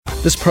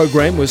This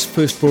program was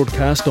first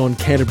broadcast on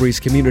Canterbury's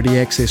community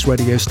access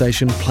radio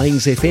station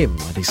Plains FM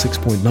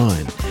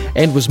 96.9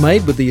 and was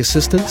made with the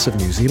assistance of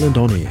New Zealand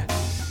On Air.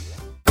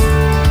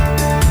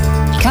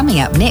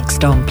 Coming up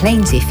next on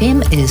Plains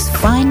FM is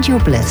Find Your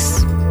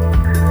Bliss.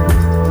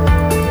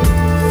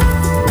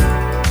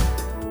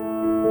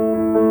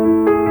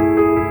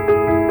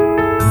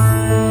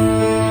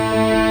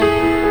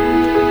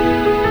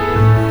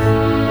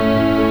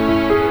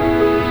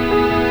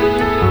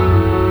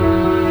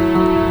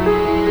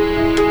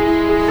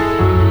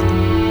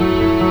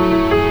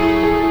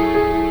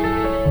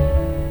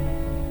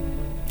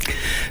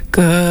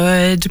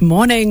 Good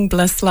morning,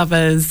 Bliss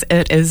lovers.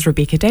 It is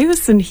Rebecca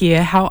Davison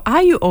here. How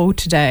are you all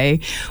today?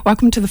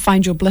 Welcome to the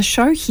Find Your Bliss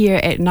show here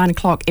at 9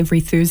 o'clock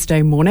every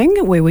Thursday morning,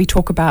 where we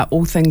talk about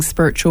all things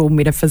spiritual,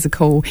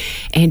 metaphysical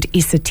and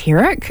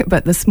esoteric.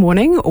 But this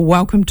morning,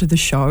 welcome to the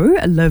show,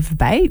 Liv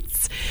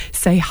Bates.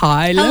 Say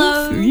hi, Liv.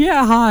 Hello.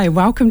 Yeah, hi.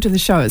 Welcome to the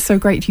show. It's so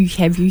great to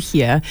have you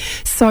here.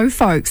 So,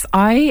 folks,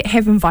 I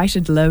have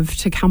invited Liv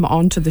to come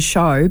on to the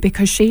show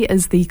because she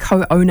is the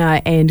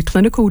co-owner and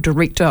clinical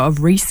director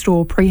of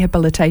Restore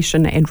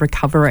Prehabilitation and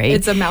Recovery.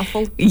 It's a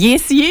mouthful.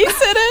 Yes,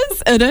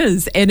 it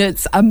is, and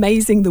it's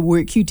amazing the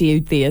work you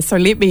did there. So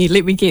let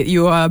me get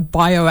your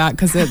bio out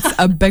because it's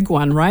a big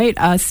one, right?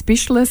 A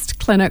specialist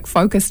clinic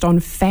focused on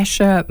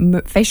facial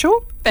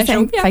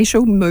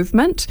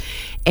movement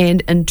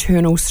and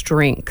internal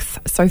strength.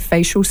 So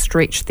facial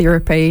stretch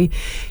therapy.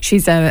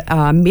 She's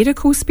a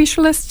medical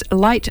specialist,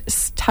 light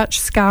touch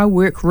scar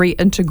work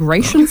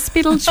reintegration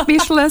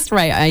specialist.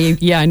 Right?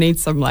 I need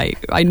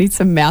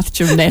some mouth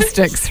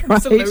gymnastics. Right?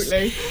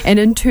 Absolutely. An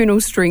internal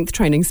strength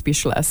training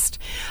specialist.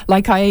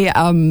 Like I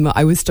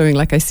was doing,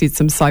 like I said,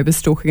 some cyber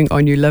stalking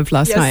on you, Liv,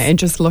 last night, and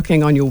just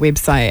looking on your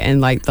website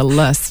and like the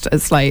list.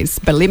 It's like,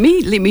 but let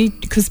me,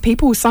 because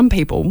some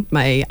people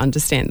may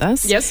understand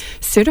this. Yes.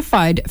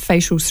 Certified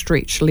facial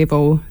stretch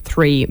level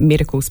 3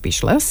 medical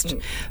specialist,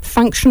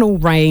 functional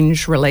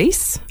range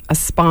release, a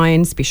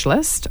spine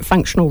specialist,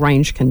 functional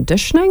range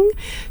conditioning,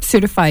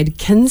 certified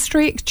kin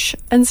stretch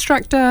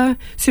instructor,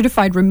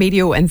 certified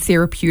remedial and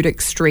therapeutic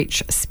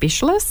stretch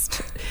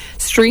specialist,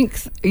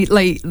 strength,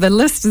 like the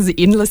list is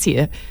endless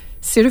here,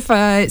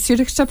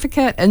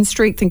 certificate in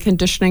strength and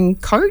conditioning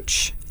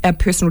coach, a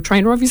personal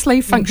trainer,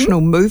 obviously, functional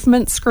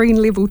movement screen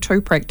level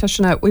 2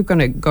 practitioner. We're going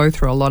to go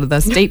through a lot of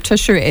this. Deep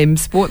tissue and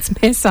sports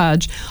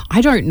massage. I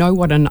don't know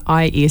what an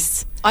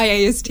IASTM.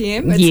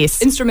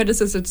 It's instrument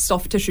assisted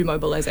soft tissue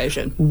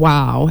mobilization.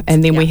 Wow.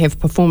 And then we have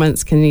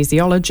performance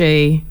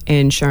kinesiology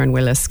and Sharon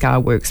Weller's scar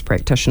works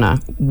practitioner.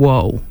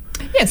 Whoa.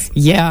 Yes.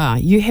 Yeah,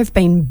 you have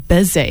been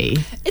busy.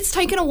 It's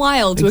taken a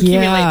while to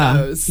accumulate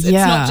those. It's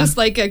not just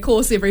like a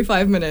course every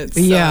 5 minutes.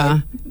 So.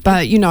 Yeah.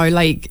 But,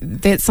 like,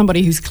 that's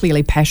somebody who's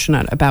clearly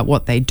passionate about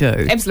what they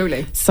do.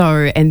 Absolutely.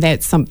 So, and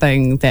that's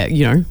something that,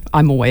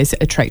 I'm always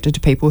attracted to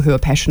people who are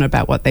passionate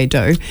about what they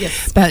do.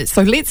 Yes. But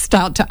so let's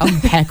start to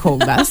unpack all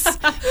this.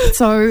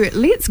 So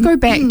let's go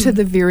back to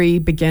the very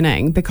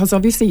beginning, because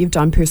obviously you've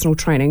done personal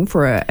training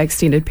for an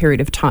extended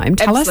period of time.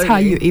 Tell us how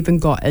you even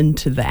got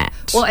into that.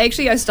 Well,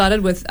 actually, I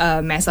started with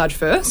massage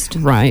first.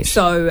 Right.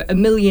 So 1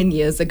 million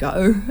years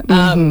ago.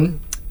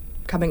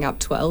 Coming up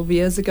 12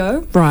 years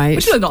ago. Right.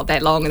 Which is not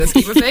that long in the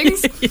scheme of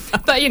things.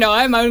 But,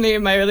 I'm only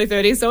in my early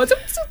 30s, so it's a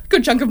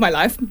good chunk of my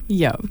life.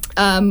 Yeah.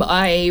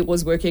 I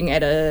was working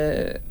at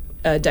a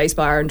day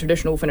spa and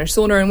traditional Finnish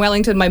sauna in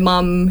Wellington. My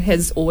mum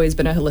has always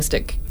been a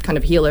holistic kind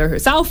of healer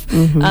herself.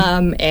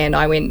 And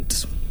I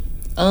went,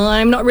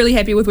 I'm not really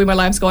happy with where my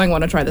life's going. I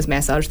want to try this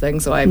massage thing.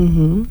 So I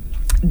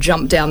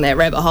jumped down that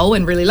rabbit hole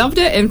and really loved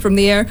it. And from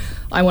there,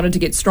 I wanted to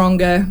get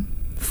stronger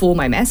for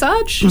my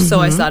massage.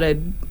 So I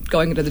started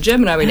going into the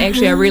gym, and I went,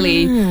 actually, I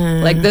really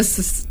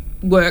this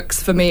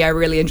works for me. I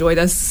really enjoy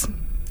this.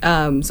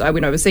 So I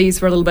went overseas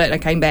for a little bit. I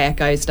came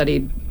back. I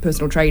studied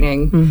personal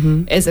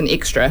training as an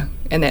extra,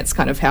 and that's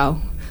kind of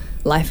how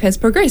life has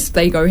progressed.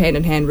 They go hand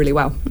in hand really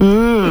well.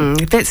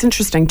 That's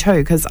interesting too,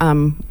 because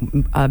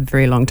a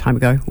very long time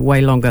ago,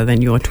 way longer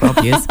than your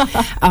 12 years,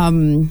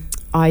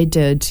 I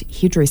did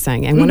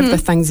hairdressing, and one of the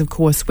things, of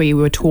course, we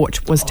were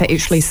taught was to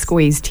actually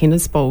squeeze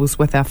tennis balls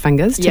with our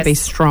fingers to be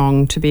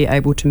strong, to be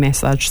able to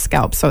massage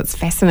scalp. So it's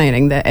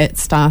fascinating that it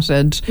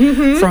started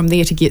from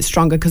there to get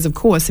stronger, because, of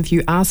course, if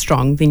you are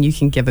strong, then you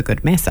can give a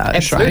good massage,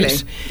 Absolutely.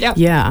 right? Yep.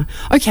 Yeah.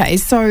 Okay,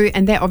 so,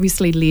 and that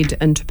obviously led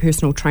into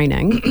personal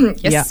training.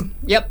 Yes.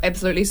 Yep,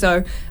 absolutely.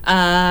 So,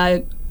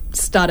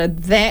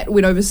 started that,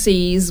 went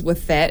overseas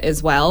with that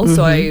as well.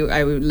 So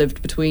I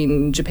lived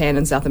between Japan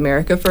and South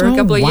America for a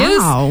couple of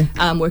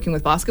years, working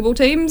with basketball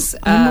teams.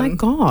 Oh my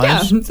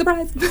gosh. Yeah,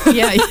 surprise.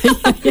 Yeah.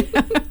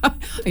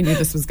 I knew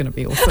this was going to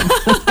be awesome.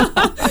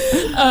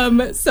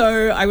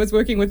 So I was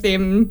working with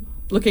them,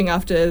 looking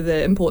after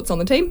the imports on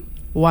the team.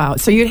 Wow.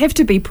 So you'd have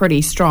to be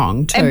pretty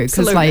strong too,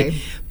 because like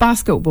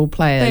basketball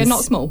players, they're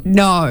not small.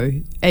 No,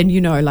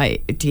 and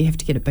like, do you have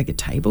to get a bigger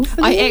table for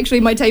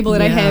them? My table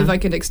that I have, I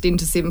can extend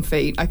to 7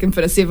 feet. I can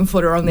fit a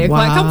 7-footer on there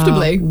quite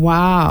comfortably.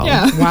 Wow.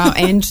 Yeah. Wow.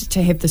 And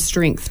to have the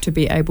strength to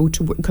be able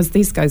to, because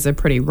these guys are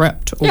pretty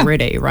ripped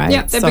already, right?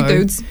 Yeah, they're big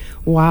dudes.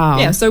 Wow.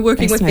 Yeah. So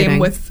working with them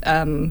with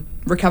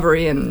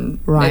recovery and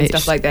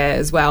stuff like that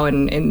as well,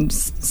 and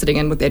sitting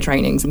in with their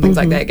trainings and things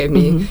like that gave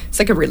me it's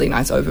like a really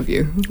nice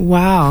overview.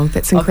 Wow,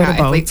 that's incredible. Of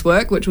how athletes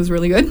work, which was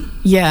really good.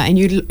 Yeah, and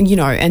you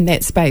know, in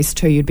that space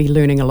too, you'd be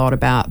learning a lot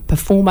about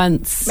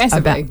performance,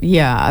 massively.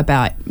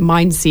 about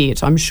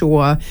mindset. I'm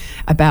sure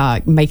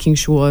about making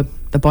sure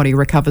the body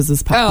recovers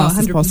as fast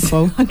as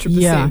possible.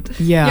 100%.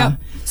 Yeah.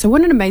 So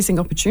what an amazing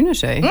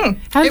opportunity.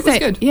 How did was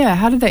good. Yeah,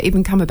 how did that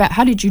even come about?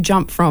 How did you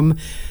jump from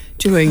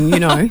doing,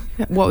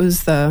 what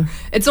was the...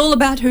 It's all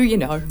about who you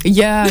know.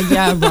 Yeah,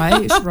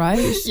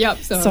 right. Yep.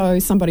 So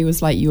somebody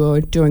was like,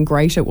 you're doing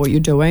great at what you're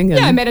doing.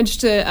 And I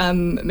managed to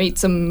meet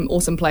some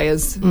awesome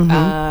players when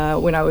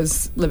I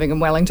was living in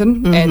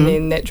Wellington, and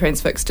then that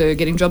transfixed to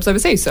getting jobs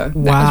overseas. So that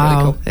was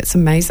really cool. That's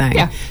amazing.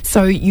 Yeah.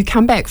 So you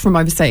come back from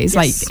overseas,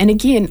 and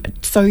again,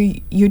 so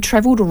you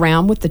travelled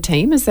around with the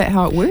team. Is that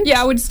how it worked?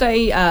 Yeah, I would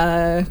stay.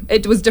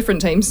 It was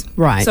different teams,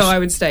 right? So I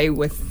would stay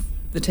with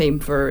the team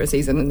for a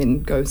season and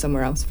then go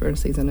somewhere else for a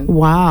season. And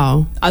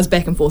wow. I was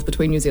back and forth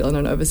between New Zealand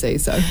and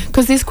overseas. So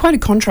because there's quite a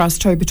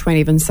contrast too between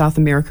even South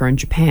America and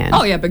Japan.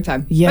 Oh yeah, big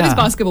time. Yeah. But there's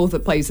basketball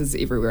that places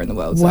everywhere in the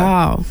world.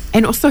 Wow. So.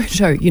 And also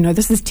too,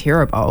 this is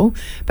terrible,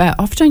 but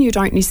often you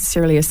don't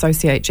necessarily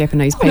associate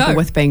Japanese people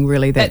with being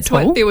really that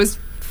tall. There was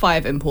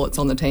 5 imports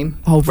on the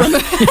team. Oh,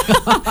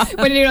 right.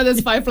 When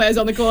there's 5 players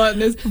on the court,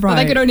 and but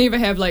they could only ever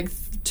have like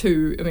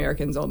 2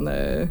 Americans on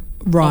the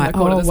court at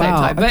the same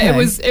time. But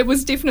it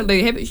was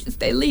definitely,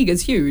 their league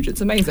is huge. It's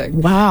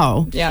amazing.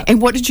 Wow. Yeah.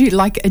 And what did you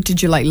like?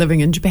 Did you like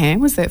living in Japan?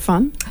 Was that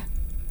fun?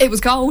 It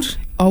was cold.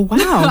 Oh wow!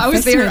 I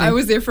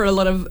was there for a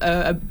lot of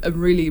a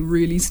really,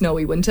 really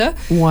snowy winter.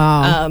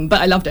 Wow.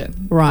 But I loved it.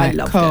 Right. I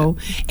loved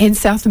it. And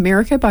South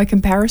America by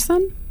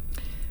comparison?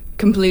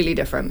 Completely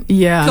different.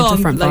 Yeah,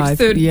 different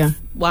vibe.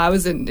 Well, I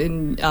was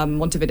in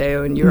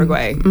Montevideo in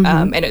Uruguay,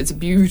 and it's a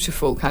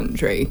beautiful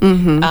country.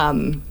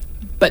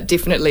 But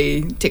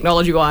definitely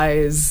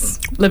technology-wise,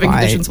 living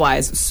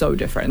conditions-wise, so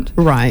different.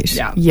 Right.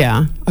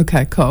 Yeah.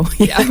 Okay, cool.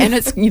 Yeah. And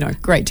it's,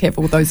 great to have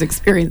all those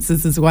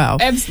experiences as well.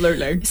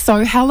 Absolutely.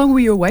 So how long were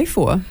you away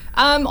for?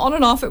 On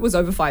and off, it was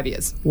over 5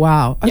 years.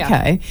 Wow.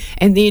 Okay. Yeah.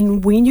 And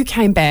then when you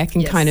came back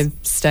and kind of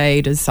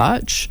stayed as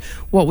such,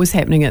 what was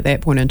happening at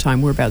that point in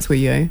time? Whereabouts were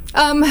you?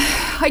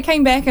 I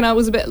came back and I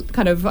was a bit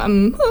kind of, I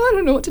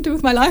don't know what to do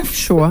with my life.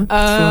 Sure.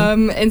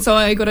 And so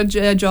I got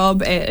a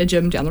job at a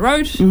gym down the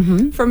road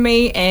from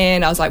me,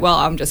 and I was like, well,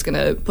 I'm just going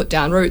to put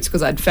down roots,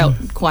 because I'd felt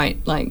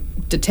quite like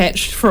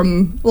detached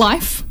from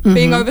life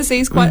being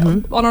overseas quite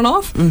on and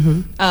off.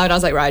 And I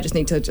was like, right, I just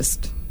need to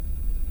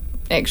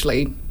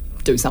actually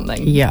do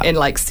something and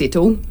like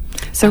settle.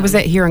 So was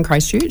that here in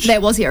Christchurch?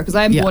 That was here, because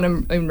I am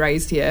born and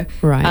raised here.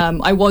 Right.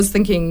 I was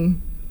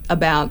thinking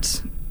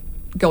about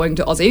going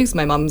to Aussie, because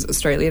my mum's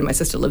Australian, my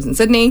sister lives in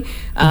Sydney,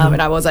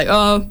 and I was like,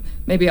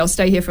 maybe I'll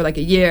stay here for like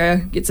a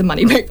year, get some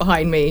money back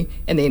behind me,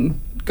 and then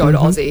go to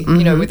Aussie,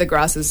 where the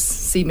grass is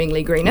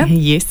seemingly greener.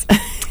 Yes.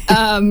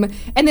 And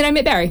then I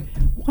met Barry.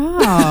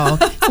 Wow.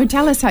 So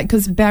tell us how,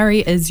 because Barry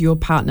is your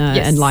partner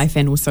in life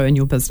and also in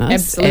your business.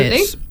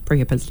 Absolutely. At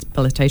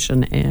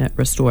Prehabilitation,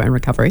 Restore and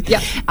Recovery.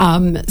 Yeah.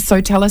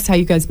 So tell us how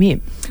you guys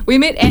met. We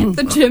met at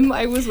the gym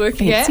I was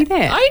working Fancy at.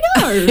 That. I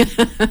know.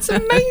 It's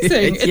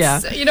amazing.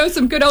 It's,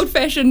 some good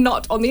old-fashioned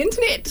not on the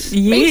internet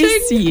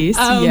meeting.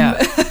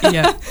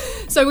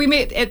 Yes. So we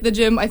met at the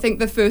gym. I think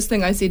the first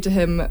thing I said to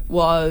him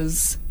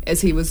was, as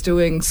he was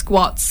doing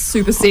squats,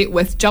 superset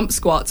with jump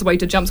squats,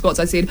 weighted jump squats,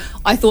 I said,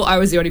 I thought I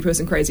was the only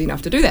person crazy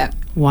enough to do that.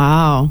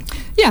 Wow.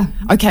 Yeah.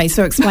 Okay,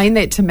 so explain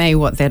that to me,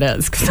 what that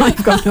is, because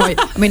I've got no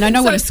idea. I mean, I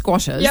know what a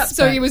squat is. Yeah,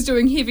 so he was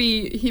doing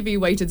heavy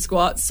weighted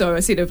squats, so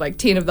a set of like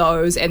 10 of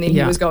those, and then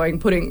he was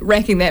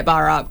racking that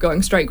bar up,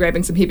 going straight,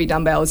 grabbing some heavy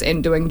dumbbells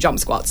and doing jump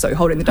squats, so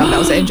holding the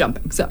dumbbells and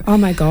jumping. So oh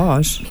my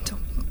gosh. Mental.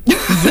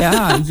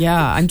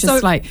 I'm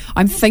just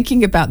I'm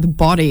thinking about the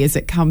body as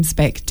it comes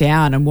back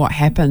down and what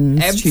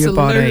happens to your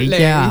body.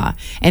 Yeah.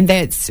 And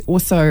that's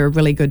also a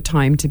really good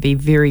time to be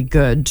very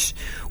good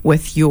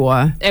with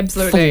your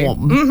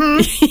form.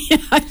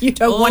 You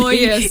don't want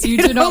you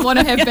do not want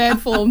to have bad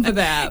form for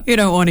that. You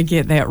don't want to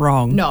get that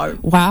wrong. No.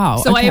 Wow.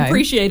 So I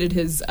appreciated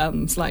his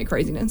slight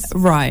craziness.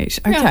 Right.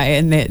 Okay.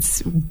 And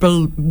that's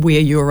where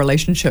your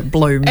relationship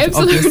bloomed.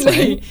 Absolutely.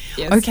 Obviously.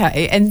 Yes.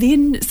 Okay. And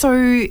then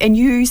and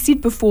you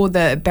said before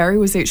that Barry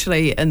was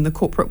actually in the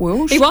corporate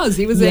world. He was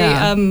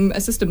a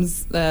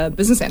systems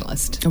business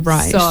analyst.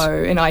 Right. So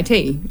in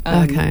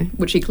IT.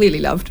 Which he clearly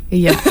loved.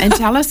 Yeah. And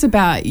tell us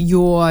about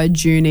your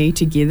journey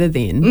together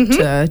then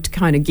to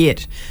kind of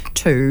get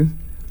to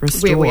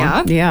Restore. Where we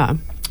are. Yeah.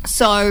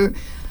 So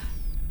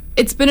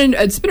it's been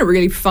a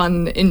really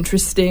fun,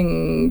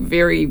 interesting,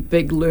 very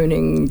big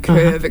learning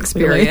curve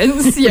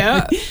experience.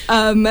 Yeah.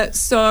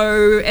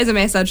 So as a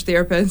massage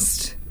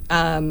therapist,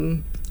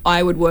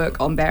 I would work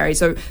on Barry.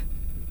 So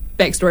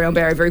backstory on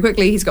Barry very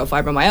quickly, he's got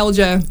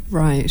fibromyalgia.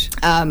 Right.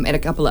 And a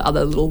couple of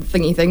other little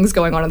thingy things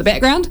going on in the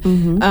background.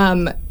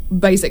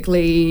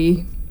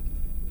 Basically,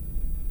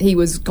 he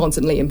was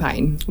constantly in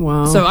pain.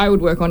 Wow. So I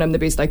would work on him the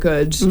best I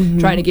could,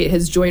 trying to get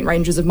his joint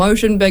ranges of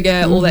motion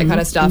bigger, all that kind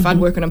of stuff. I'd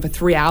work on him for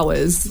 3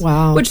 hours.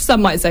 Wow. Which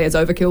some might say is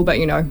overkill, but,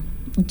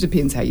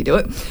 depends how you do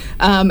it.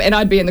 And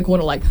I'd be in the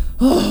corner like,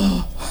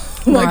 oh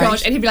my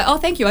gosh. And he'd be like, oh,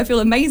 thank you, I feel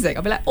amazing.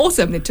 I'd be like,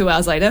 awesome. Then 2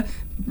 hours later,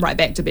 right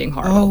back to being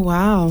horrible. Oh,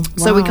 wow.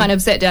 So we kind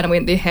of sat down and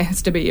went, there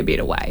has to be a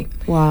better way.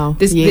 Wow.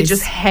 There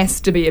just has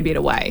to be a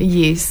better way.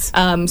 Yes.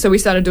 So we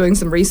started doing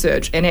some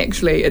research, and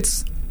actually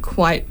it's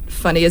quite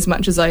funny, as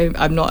much as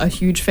I'm not a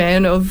huge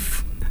fan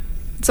of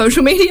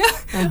social media.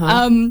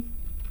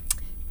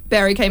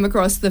 Barry came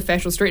across the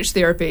fascial stretch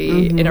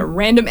therapy in a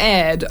random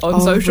ad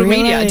on social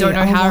media. I don't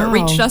know how it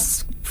reached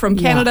us from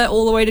Canada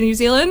all the way to New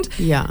Zealand.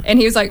 Yeah. And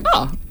he was like,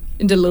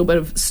 and did a little bit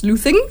of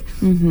sleuthing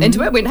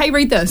into it. Went, hey,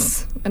 read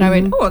this. And I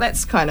went,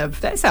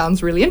 that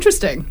sounds really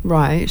interesting.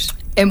 Right.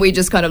 And we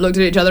just kind of looked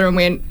at each other and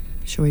went,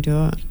 shall we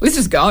do it? let's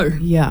just go.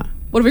 Yeah.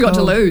 What have we got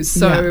to lose?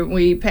 So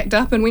we packed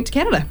up and went to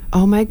Canada.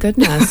 Oh my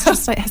goodness.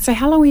 So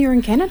how long were you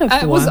in Canada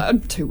for? It was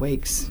 2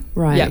 weeks.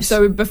 Right. Yeah.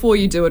 So before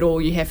you do it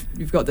all,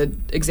 you've got the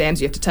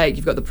exams you have to take,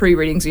 you've got the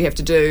pre-readings you have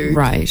to do.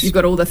 Right. You've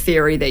got all the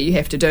theory that you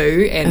have to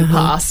do and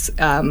pass,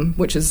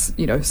 which is,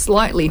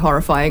 slightly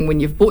horrifying when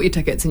you've bought your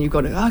tickets and you've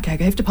got to, I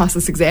have to pass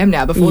this exam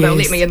now before they'll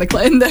let me in the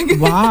clinic.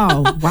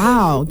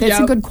 Wow. That's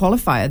a good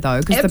qualifier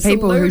though, because the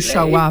people who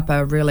show up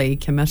are really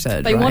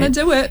committed. They want to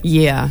do it.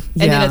 Yeah.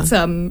 And then it's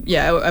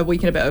a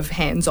week and a bit of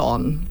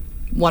hands-on,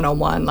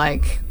 one-on-one,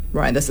 like,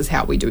 right, this is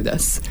how we do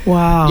this.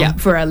 Wow. Yeah,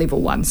 for our level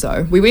 1.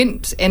 So we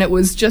went, and it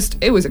was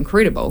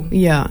incredible.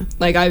 Yeah.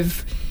 Like,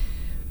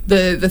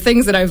 the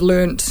things that I've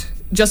learnt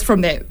just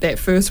from that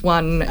first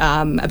one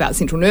about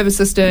central nervous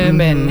system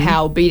and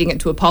how beating it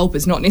to a pulp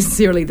is not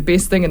necessarily the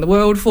best thing in the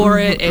world for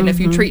it, and if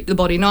you treat the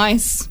body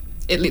nice,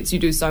 it lets you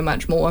do so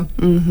much more.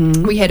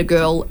 We had a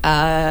girl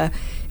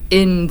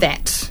in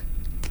that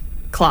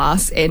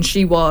class, and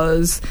she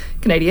was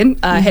Canadian,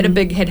 had a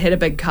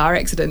big car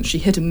accident. She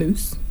hit a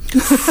moose.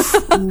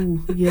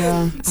 Ooh,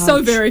 yeah. So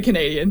Ouch. very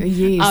Canadian.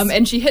 Yes.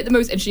 And she hit the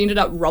moose, and she ended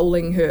up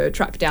rolling her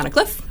truck down a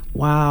cliff.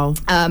 Wow.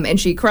 And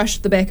she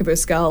crushed the back of her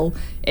skull,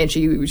 and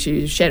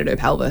she shattered her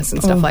pelvis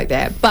and stuff like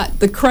that. But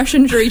the crush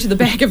injury to the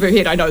back of her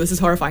head, I know this is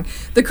horrifying,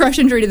 the crush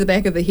injury to the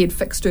back of the head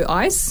fixed her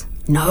eyes.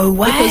 No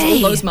way. Because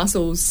all those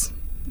muscles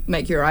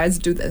make your eyes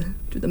do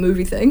the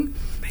movie thing.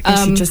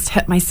 I should just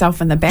hit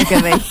myself in the back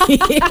of the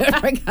head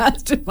in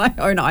regards to my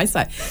own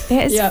eyesight.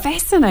 That is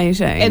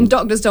fascinating. And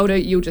doctors told her,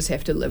 you'll just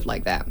have to live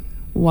like that.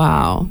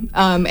 Wow.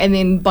 And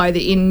then by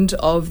the end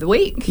of the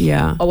week,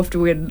 after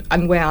we'd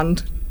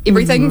unwound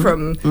everything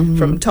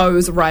from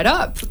toes right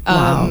up,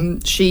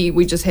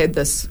 we just had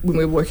this, when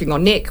we were working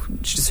on neck,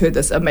 she just heard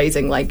this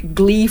amazing, like,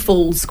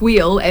 gleeful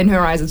squeal, and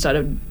her eyes had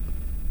started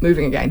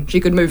moving again. She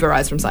could move her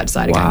eyes from side to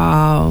side again.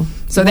 Wow.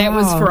 So that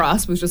was, for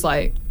us, was just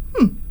like,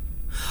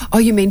 Oh,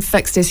 you mean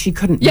fixed as she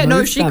couldn't move them? Yeah,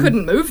 no, she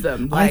couldn't move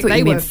them. I thought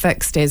you meant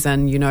fixed as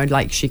in,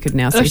 like she could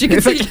now see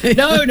perfectly.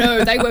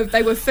 No,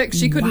 they were fixed.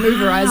 She couldn't move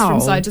her eyes from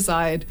side to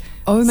side.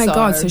 Oh my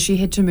God, so she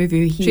had to move her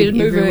head everywhere. She had to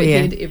move her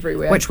head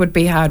everywhere. Which would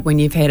be hard when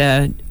you've had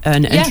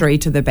an injury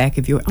to the back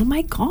of your... Oh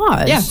my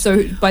God. Yeah,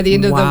 so by the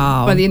end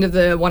of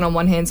the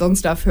one-on-one hands-on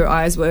stuff, her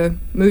eyes were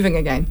moving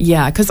again.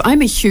 Yeah, because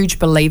I'm a huge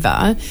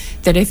believer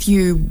that if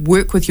you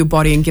work with your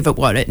body and give it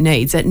what it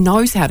needs, it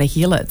knows how to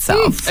heal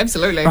itself.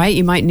 Absolutely. Right?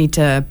 You might need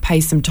to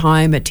pay some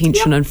time,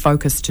 attention and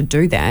focus to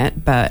do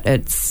that, but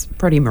it's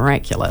pretty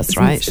miraculous,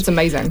 right? It's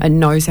amazing. It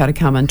knows how to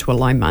come into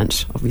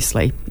alignment.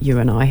 Obviously, you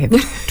and I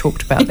have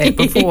talked about that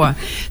before.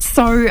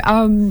 So,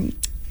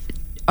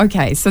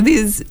 okay, so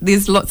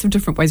there's lots of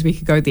different ways we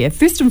could go there.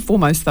 First and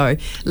foremost, though,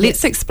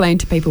 let's explain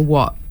to people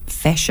what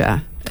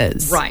fascia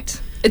is.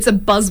 Right. It's a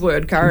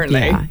buzzword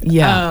currently.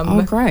 Yeah.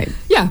 Oh, great.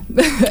 Yeah.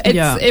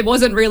 It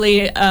wasn't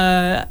really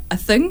a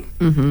thing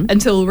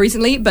until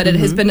recently, but it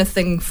has been a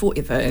thing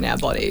forever in our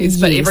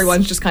bodies. But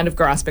everyone's just kind of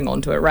grasping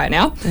onto it right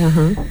now.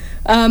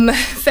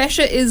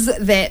 Fascia is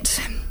that...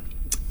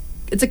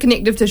 It's a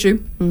connective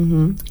tissue.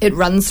 It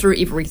runs through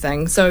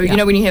everything. So, you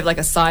know, when you have like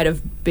a side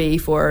of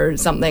beef or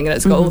something and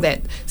it's got all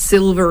that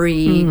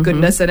silvery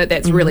goodness in it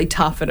that's really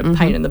tough and a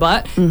pain in the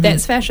butt,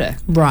 that's fascia.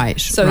 Right.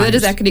 So that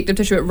is our connective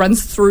tissue. It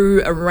runs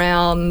through,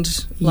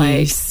 around,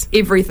 like,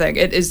 everything.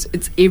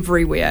 It's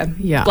everywhere.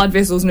 Yeah. Blood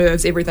vessels,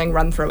 nerves, everything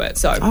run through it.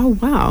 So. Oh,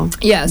 wow.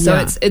 Yeah,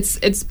 so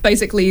it's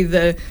basically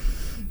the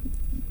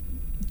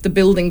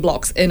building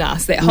blocks in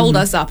us that hold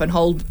us up and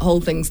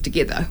hold things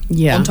together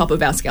on top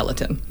of our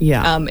skeleton.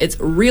 Yeah. It's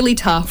really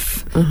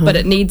tough, but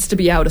it needs to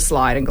be able to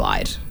slide and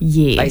glide.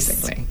 Yes.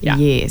 Basically. Yeah.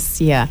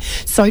 Yes, yeah.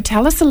 So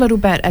tell us a little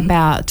bit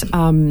about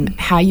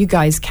how you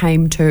guys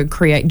came to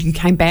create. You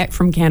came back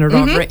from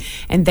Canada,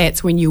 and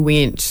that's when you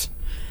went,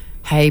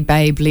 hey,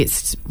 babe,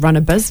 let's run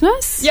a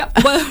business? Yeah.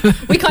 Well,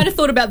 we kind of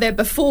thought about that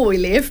before we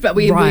left, but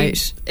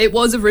it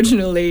was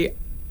originally,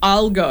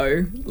 I'll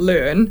go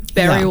learn,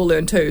 Barry will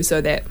learn too,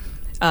 so that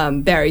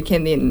Barry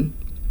can then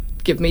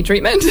give me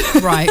treatment.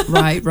 Right.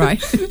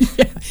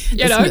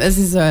 This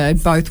is a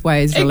both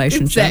ways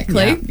relationship.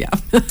 Exactly. Yeah.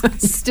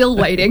 Still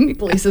waiting.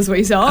 Bless his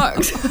wee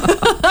socks.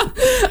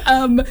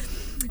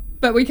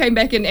 But we came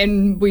back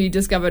and we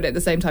discovered at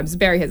the same time, so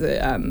Barry has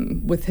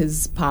with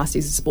his past,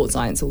 he's a sports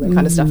science, all that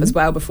kind of stuff as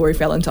well, before he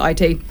fell into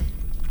IT.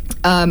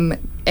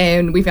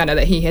 And we found out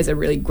that he has a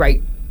really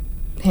great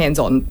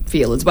hands-on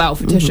feel as well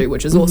for tissue,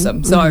 which is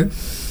awesome. So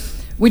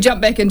we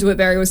jumped back into it.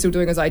 Barry was still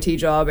doing his IT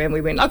job, and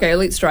we went, okay,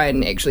 let's try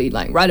and actually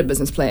write a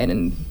business plan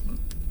and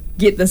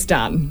get this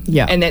done.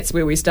 Yeah. And that's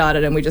where we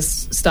started, and we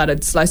just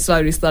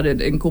slowly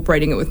started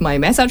incorporating it with my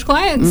massage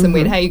clients and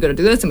went, hey, you got to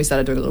do this. And we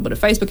started doing a little bit of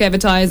Facebook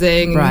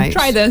advertising. Right.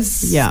 Try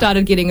this. Yeah.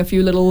 Started getting a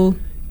few little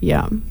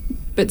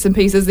bits and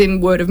pieces,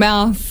 then word of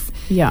mouth.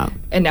 Yeah.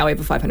 And now we have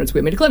a 500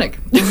 square metre clinic.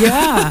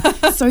 Yeah.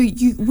 So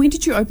when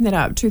did you open that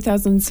up?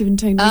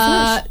 2017,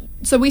 was it?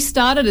 So we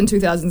started in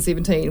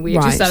 2017. We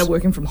actually started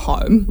working from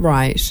home.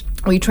 Right.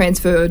 We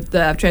transformed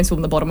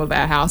the bottom of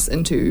our house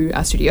into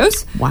our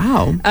studios.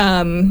 Wow.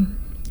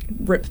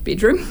 Rip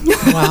bedroom.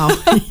 Wow.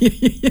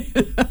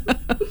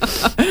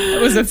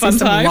 It was a fun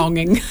time.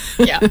 Longing.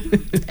 Yeah.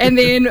 And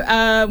then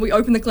we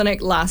opened the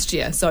clinic last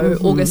year, so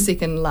August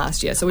 2nd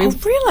last year. So we,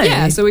 really?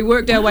 Yeah, so we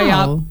worked our way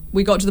up.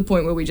 We got to the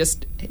point where we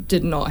just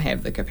did not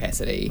have the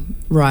capacity.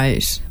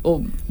 Right.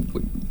 Or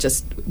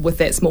just with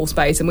that small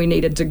space, and we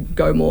needed to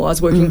go more. I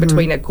was working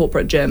between a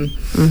corporate gym,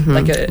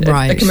 like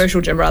a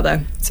commercial gym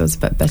rather. So it's a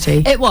bit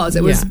bitty. It was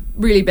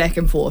really back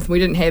and forth. We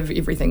didn't have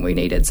everything we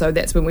needed, so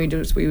that's when we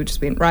just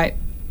went, right,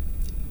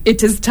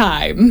 it is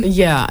time.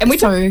 Yeah. And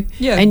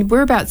and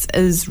whereabouts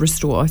is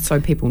Restore, so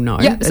people know?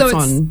 Yeah, so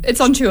it's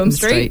on Chewham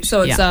Street.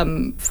 So it's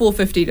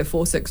 450 to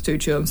 462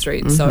 Chewham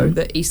Street, so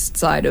the east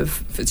side of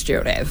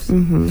Fitzgerald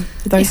Ave.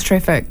 Those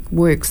traffic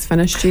works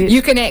finished yet?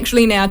 You can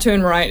actually now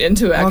turn right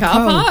into our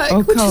car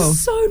park, which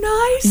is so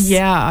nice.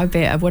 Yeah, I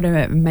bet. What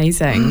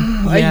amazing.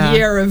 A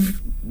year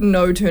of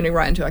no turning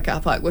right into our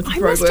car park with roadworks. I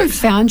must have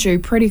found you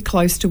pretty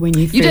close to when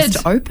you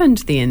first opened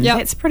then. Yep.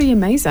 That's pretty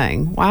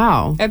amazing.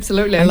 Wow.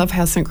 Absolutely. I love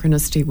how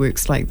synchronicity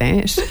works like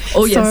that.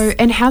 Oh, yes. So,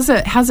 and how's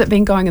it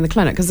been going in the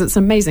clinic? Because it's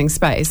an amazing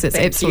space. It's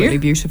absolutely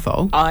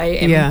beautiful. I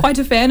am quite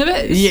a fan of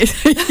it. Yes.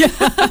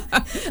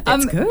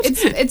 That's good.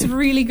 It's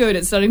really good.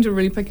 It's starting to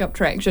really pick up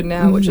traction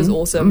now, which is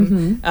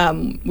awesome.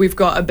 We've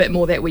got a bit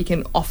more that we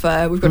can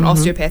offer. We've got an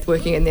osteopath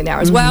working in there now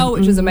as well,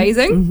 which is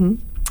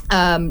amazing.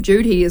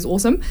 Jude, he is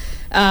awesome.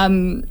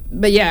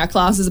 But yeah, our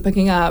classes are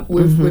picking up.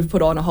 We've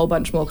put on a whole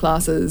bunch more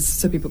classes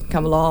so people can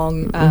come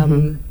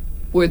along.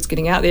 Word's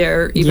getting out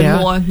there even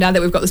more now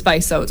that we've got the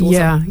space, so it's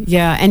awesome.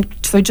 Yeah. And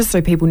so just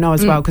so people know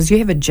as well, because you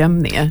have a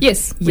gym there.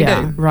 Yes, we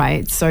do.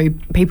 Right. So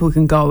people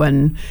can go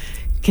and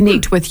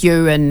connect with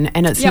you, and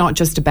it's not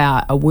just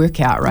about a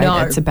workout, right? No.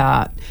 It's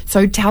about,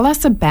 so tell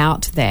us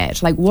about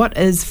that. Like, what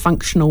is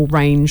functional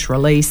range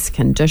release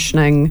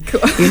conditioning? Cool.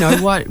 You know,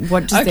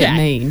 what does that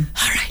mean?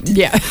 All right.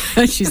 Yeah.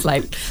 She's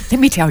like, let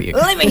me tell you.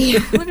 Let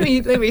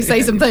me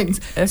say some things.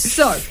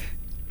 So,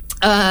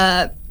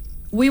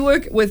 we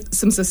work with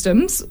some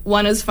systems.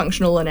 One is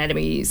functional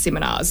anatomy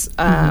seminars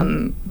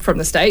from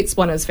the States.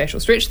 One is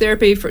fascial stretch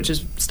therapy, which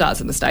starts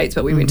in the States,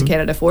 but we went to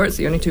Canada for it. It's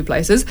the only two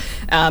places.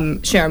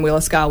 Sharon Wheeler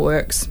Scar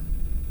Works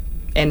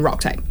and Rock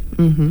Tape.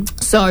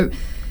 So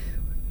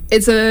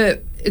it's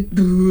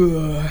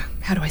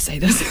how do I say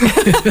this?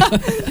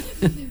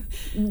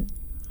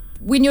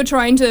 When you're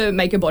trying to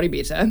make a body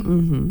better,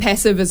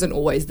 passive isn't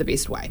always the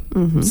best way.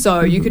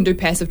 So you can do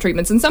passive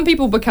treatments, and some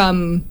people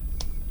become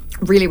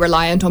really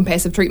reliant on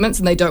passive treatments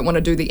and they don't want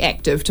to do the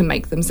active to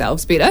make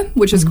themselves better,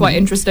 which is quite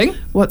interesting.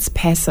 What's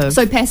passive?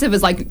 So passive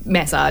is like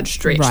massage,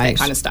 stretch, that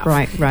kind of stuff.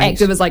 Right.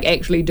 Active is like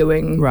actually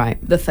doing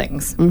the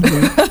things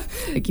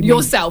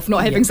yourself,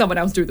 not having someone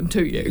else do them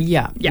to you.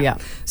 Yeah.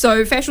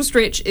 So fascial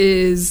stretch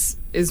is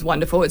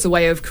wonderful. It's a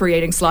way of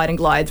creating slide and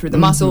glide through the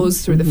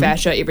muscles, through the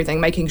fascia, everything,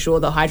 making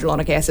sure the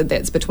hyaluronic acid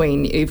that's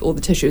between all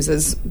the tissues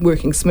is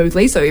working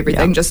smoothly, so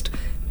everything just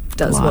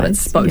does what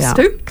it's supposed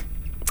to.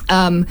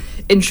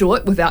 In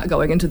short, without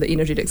going into the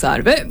energetic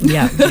side of it.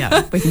 Yeah.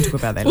 We can talk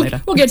about that later.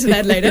 We'll get to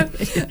that later.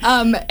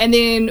 And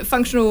then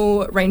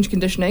functional range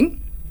conditioning.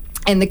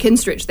 And the kin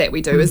stretch that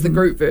we do is the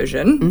group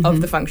version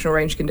of the functional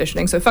range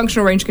conditioning. So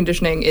functional range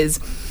conditioning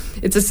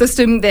it's a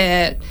system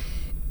that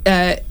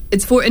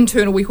it's for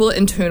internal, we call it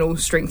internal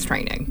strength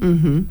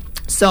training.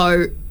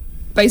 So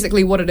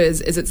basically what it is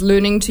it's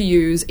learning to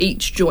use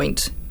each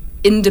joint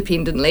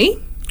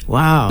independently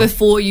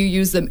before you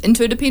use them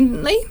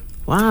interdependently.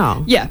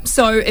 Wow. Yeah,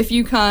 so if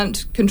you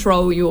can't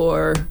control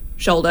your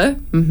shoulder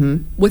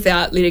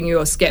without letting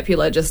your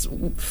scapula just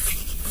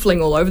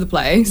fling all over the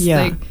place,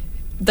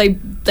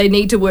 they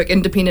need to work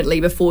independently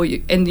before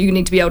you, and you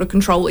need to be able to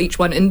control each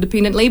one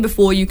independently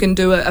before you can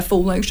do a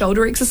full length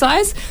shoulder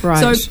exercise. Right.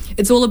 So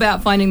it's all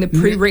about finding the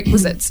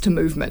prerequisites to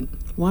movement.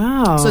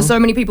 Wow. So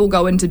many people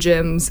go into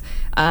gyms.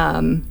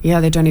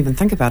 They don't even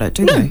think about it,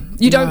 do they?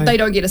 They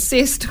don't get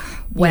assessed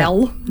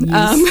well.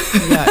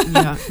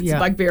 Yes. It's a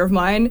bugbear of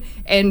mine.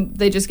 And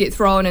they just get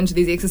thrown into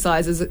these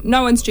exercises.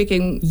 No one's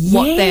checking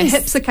what their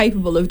hips are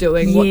capable of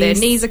doing, what their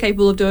knees are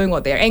capable of doing,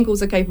 what their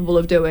ankles are capable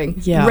of doing.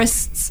 Yeah.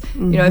 Wrists.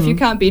 You know, if you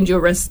can't bend your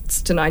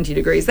wrists to 90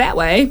 degrees that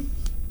way.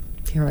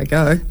 Here I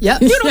go. Yeah,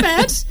 you're not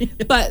bad.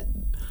 But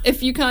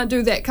if you can't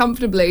do that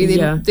comfortably,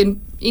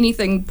 then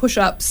anything,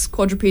 push-ups,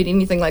 quadruped,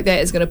 anything like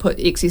that is going to put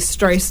excess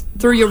stress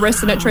through your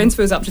wrist, and it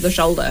transfers up to the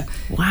shoulder.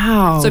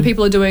 Wow. So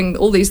people are doing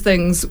all these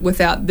things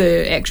without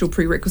the actual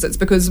prerequisites,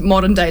 because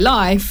modern day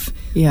life,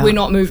 we're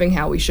not moving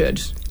how we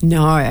should.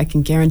 No, I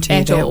can guarantee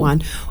you that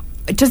one.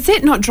 Does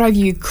that not drive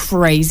you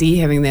crazy,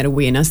 having that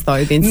awareness,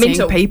 though? Then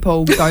seeing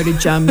people go to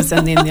gyms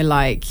and then they're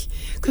like...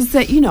 Because,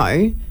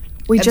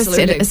 we just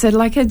said it's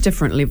like a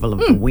different level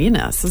of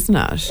awareness, isn't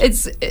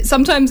it?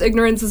 Sometimes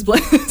ignorance is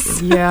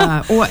bliss.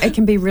 Yeah, or it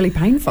can be really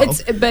painful.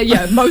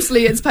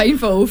 Mostly it's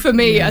painful for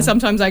me.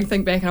 Sometimes I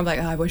think back and I'm like,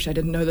 I wish I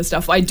didn't know this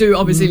stuff. I do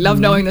obviously love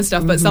knowing this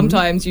stuff, but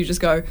sometimes you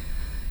just go,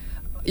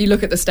 you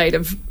look at the state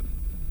of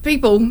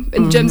people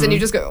in gyms and you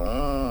just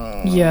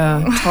go,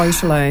 yeah,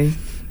 totally.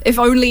 If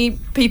only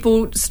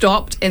people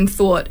stopped and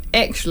thought,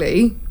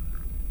 actually,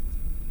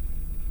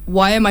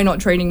 why am I not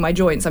training my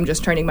joints? I'm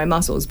just training my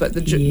muscles. But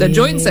the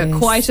joints are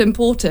quite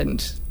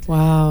important.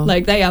 Wow.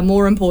 Like, they are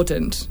more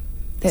important.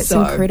 That's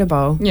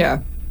incredible.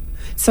 Yeah.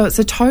 So it's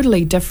a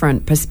totally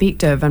different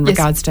perspective in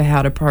regards to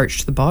how to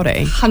approach the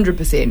body.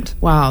 100%.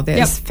 Wow,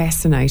 that's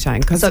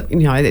fascinating, because,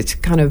 it's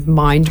kind of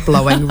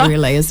mind-blowing,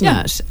 really, isn't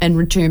it?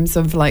 In terms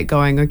of,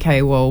 going,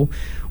 okay, well...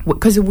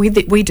 Because we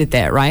did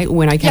that, right?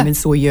 When I came and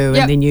saw you,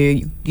 and then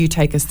you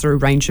take us through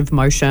range of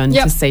motion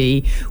to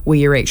see where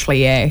you're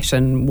actually at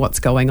and what's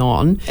going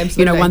on.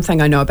 Absolutely. One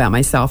thing I know about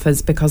myself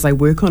is because I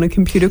work on a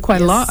computer quite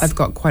a lot, I've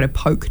got quite a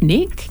poke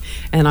neck,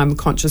 and I'm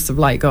conscious of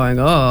going,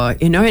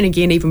 and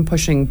again, even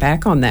pushing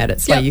back on that,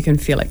 it's like you can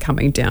feel it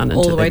coming down into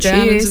all the way chest.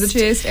 Down into the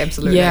chest.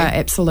 Absolutely. Yeah,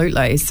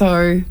 absolutely.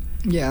 So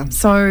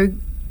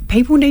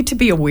people need to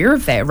be aware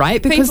of that,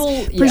 right? Because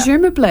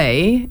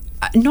presumably,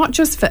 not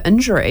just for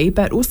injury,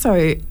 but also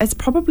it's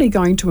probably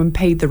going to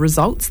impede the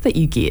results that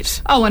you get.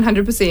 Oh,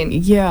 100%.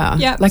 Yeah.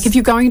 Yep. Like if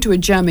you're going to a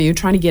gym and you're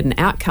trying to get an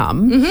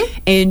outcome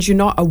and you're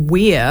not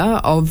aware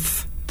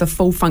of the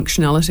full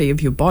functionality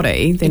of your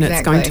body, then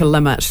it's going to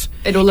limit.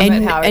 It'll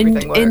limit how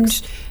everything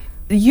works.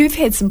 And you've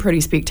had some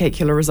pretty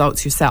spectacular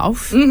results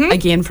yourself,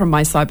 again, from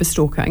my cyber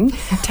stalking.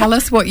 Tell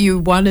us what you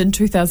won in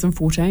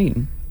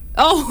 2014.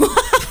 Oh,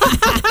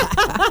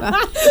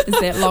 is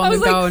that long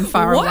ago and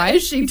far away? What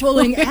is she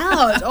pulling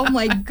out? Oh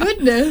my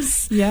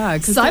goodness! Yeah,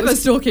 cyber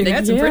stalking.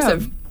 That's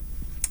impressive.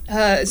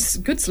 It's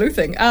good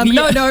sleuthing.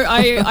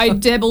 I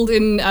dabbled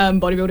in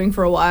bodybuilding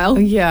for a while.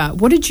 Yeah.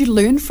 What did you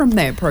learn from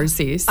that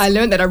process? I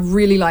learned that I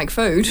really like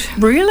food.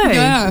 Really?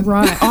 Yeah.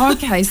 Right. Oh,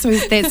 okay. So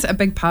that's a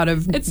big part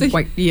of It's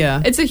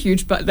a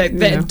huge part.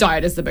 That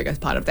diet is the biggest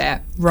part of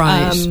that.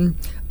 Right.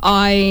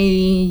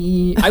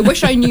 I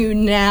wish I knew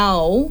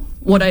now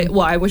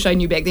I wish I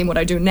knew back then what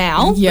I do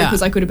now,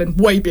 because I could have been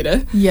way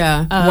better.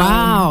 Yeah.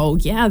 Wow.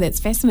 Yeah,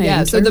 that's fascinating.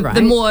 Yeah. So too,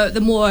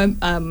 the more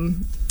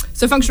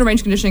so functional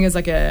range conditioning is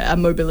like a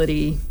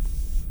mobility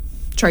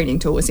training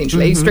tool,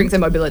 essentially, strength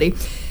and mobility.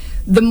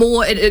 The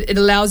more it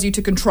allows you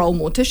to control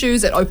more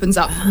tissues, it opens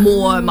up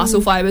more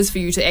muscle fibers for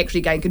you to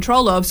actually gain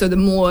control of. So the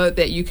more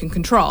that you can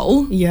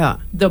control,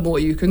 the more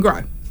you can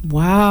grow.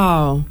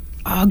 Wow.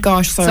 Oh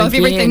gosh! So if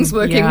everything's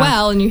working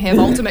well and you have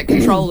ultimate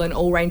control in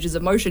all ranges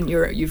of motion,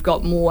 you've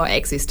got more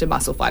access to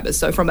muscle fibers.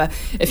 So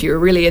if you're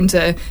really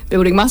into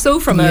building muscle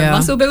from a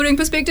muscle building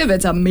perspective,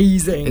 it's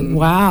amazing.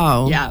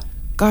 Wow! Yeah.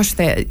 Gosh,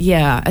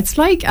 it's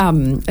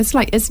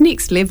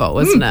next level,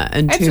 isn't it?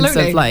 In terms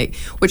of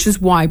which is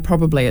why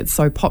probably it's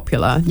so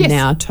popular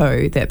now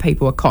too, that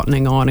people are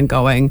cottoning on and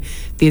going,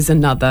 there's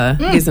another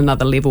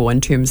level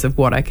in terms of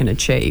what I can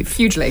achieve.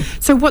 Hugely.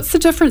 So what's the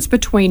difference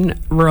between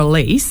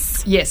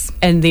release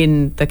and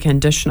then the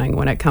conditioning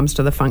when it comes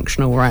to the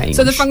functional range?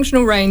 So the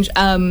functional range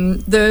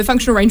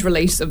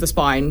release of the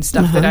spine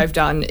stuff that I've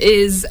done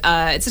is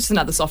it's just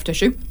another soft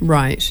tissue.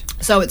 Right.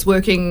 So it's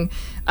working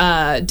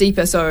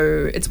deeper,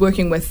 so it's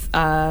working with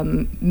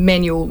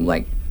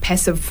manual,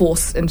 passive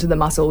force into the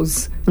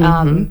muscles,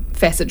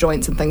 facet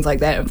joints and things like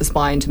that of the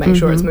spine to make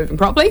sure it's moving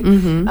properly.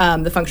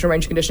 The functional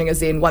range conditioning is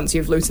then, once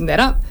you've loosened that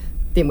up,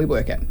 then we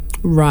work it.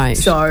 Right.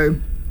 So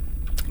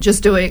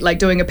just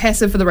doing a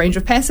passive for the range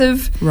of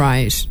passive.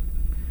 Right.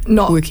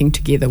 Not working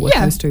together with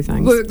those two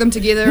things. Work them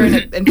together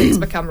and things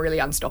become really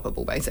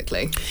unstoppable,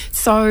 basically.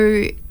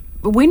 So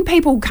when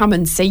people come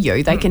and see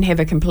you, they can have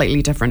a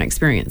completely different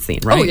experience then,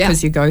 right?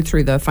 Because you go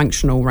through the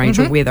functional range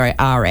of where they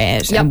are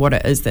at and what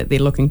it is that they're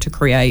looking to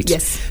create,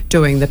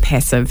 doing the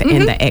passive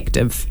and the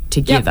active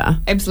together. Yep,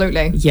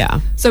 absolutely. Yeah.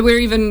 So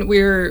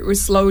we're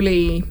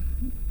slowly...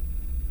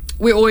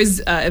 We're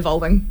always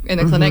evolving in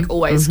the clinic,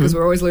 always, because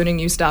we're always learning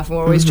new stuff and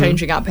we're always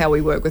changing up how we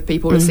work with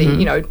people to see,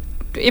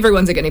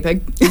 everyone's a guinea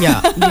pig.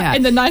 Yeah.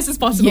 In the nicest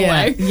possible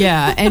way.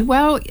 Yeah. And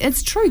well,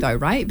 it's true though,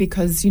 right?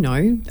 Because,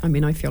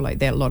 I feel like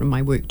that a lot of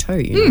my work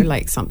too,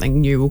 like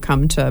something new will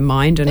come to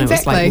mind and it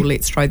was like, well,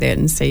 let's try that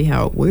and see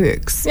how it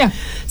works. Yeah.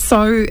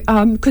 So,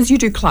 because you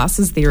do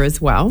classes there as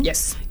well.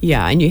 Yes.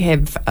 Yeah, and you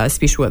have a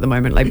special at the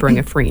moment, like Bring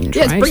a Friend,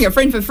 yes, right? Bring a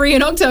Friend for free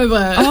in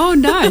October. Oh,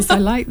 nice. I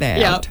like that.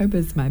 Yeah.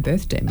 October's my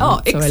birthday month. Oh,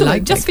 excellent. So I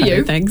like just that for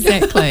you.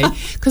 Exactly.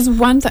 Because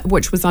one thing,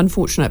 which was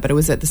unfortunate, but it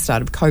was at the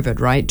start of COVID,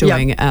 right?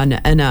 Doing an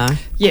inner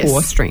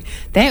core strength.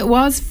 That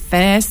was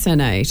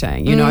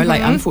fascinating.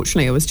 Like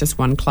unfortunately it was just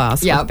one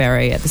class with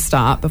Barry at the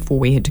start before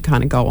we had to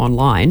kind of go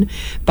online.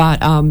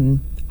 But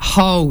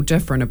whole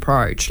different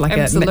approach. Like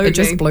it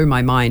just blew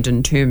my mind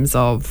in terms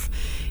of,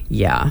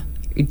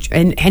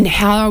 and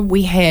how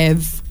we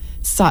have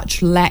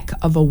such lack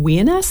of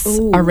awareness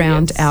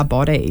around our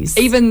bodies.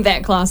 Even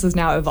that class has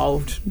now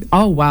evolved.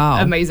 Oh,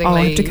 wow. Amazingly. Oh,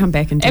 I have to come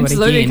back and do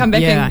Absolutely, it again. come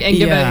back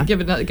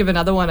and give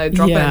another one a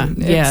drop in.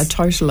 Yeah,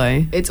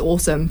 totally. It's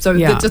awesome. So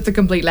just the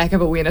complete lack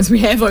of awareness we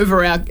have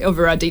over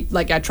our deep,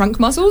 like our trunk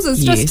muscles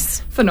is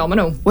just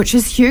phenomenal. Which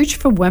is huge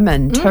for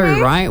women too,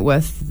 right?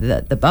 With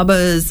the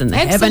bubbas and the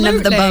having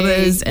of the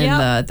bubbas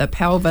and the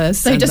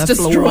pelvis they and just the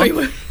floor.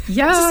 destroy.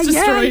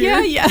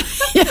 Yeah.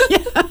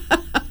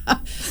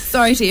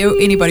 Sorry to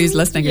anybody who's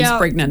listening who's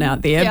pregnant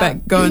out there,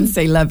 but go and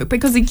see Liv.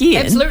 Because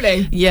again,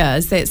 absolutely. Yeah,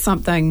 is that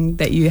something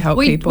that you help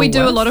people We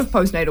do with? a lot of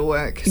postnatal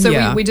work.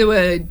 So we do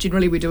an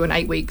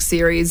 8-week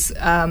series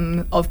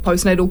of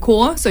postnatal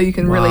core. So you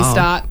can really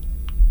start,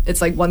 it's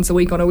like once a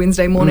week on a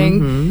Wednesday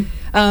morning.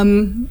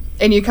 And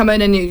you come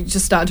in and you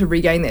just start to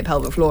regain that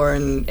pelvic floor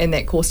and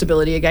that core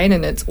stability again,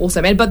 and it's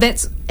awesome. But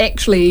that's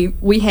actually,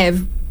 we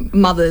have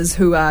mothers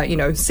who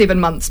are 7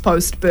 months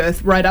post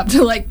birth right up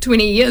to like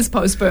 20 years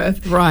post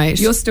birth. Right.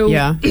 You're still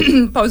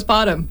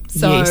postpartum,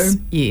 so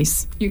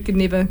yes you can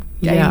never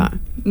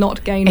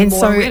not gain and more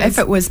so awareness. If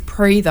it was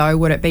pre though,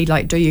 would it be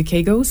like do your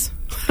Kegels?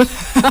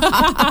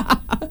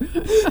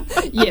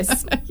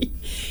 Yes.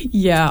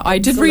 Yeah, I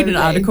did read an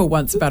article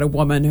once about a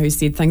woman who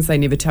said things they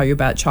never tell you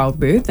about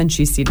childbirth, and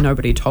she said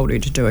nobody told her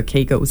to do a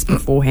Kegels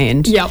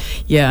beforehand. Yep.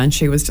 Yeah, and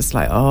she was just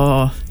like,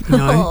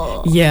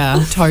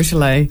 yeah,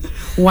 totally.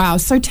 Wow.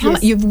 So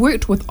you've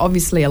worked with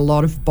obviously a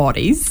lot of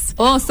bodies.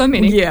 Oh, so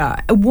many.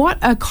 Yeah.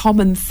 What are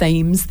common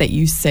themes that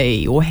you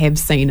see or have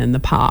seen in the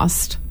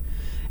past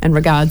in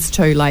regards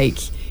to like,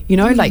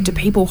 do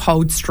people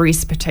hold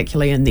stress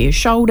particularly in their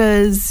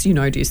shoulders? Do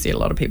you see a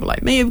lot of people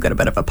like me who've got a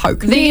bit of a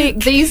poke neck?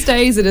 These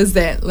days it is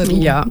that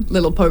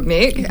little poke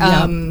neck.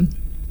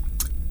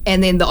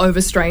 And then the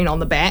overstrain on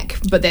the back,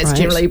 but that's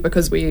generally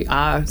because we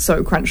are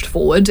so crunched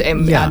forward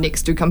and our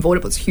necks do come forward.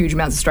 It puts huge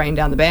amounts of strain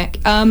down the back.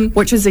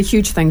 Which is a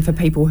huge thing for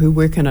people who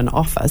work in an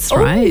office,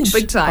 right?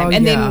 Big time.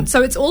 Then,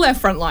 so it's all our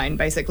front line,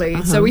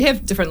 basically. So we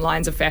have different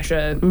lines of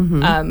fascia.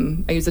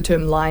 I use the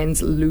term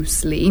lines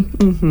loosely.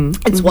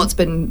 It's what's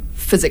been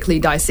physically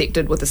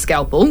dissected with a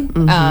scalpel,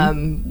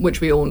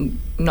 which we all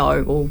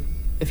know, or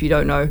if you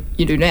don't know,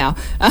 you do now.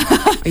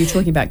 Are you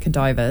talking about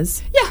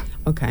cadavers? Yeah.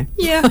 Okay.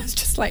 Yeah. I was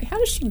just like, how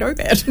does she know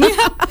that?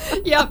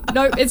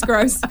 No, it's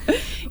gross.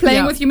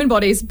 Playing with human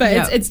bodies,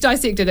 but it's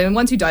dissected, and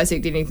once you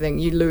dissect anything,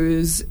 you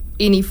lose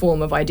any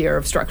form of idea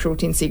of structural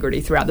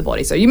tensegrity throughout the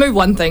body. So you move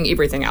one thing,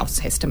 everything else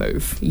has to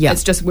move. Yeah.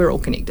 It's just we're all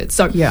connected.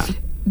 So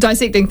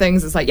dissecting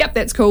things is like,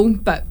 that's cool,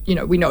 but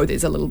we know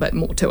there's a little bit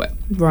more to it.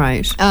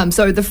 Right.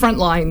 So the front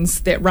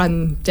lines that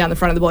run down the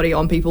front of the body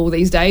on people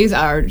these days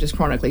are just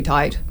chronically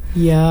tight.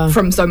 Yeah.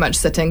 From so much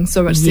sitting,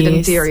 so much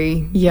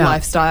sedentary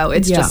lifestyle.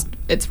 It's just,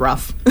 it's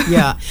rough.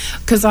 Yeah.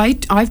 Because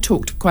I've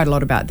talked quite a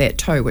lot about that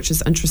too, which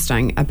is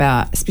interesting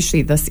about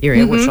especially this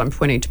area, which I'm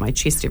pointing to my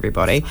chest,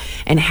 everybody,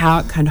 and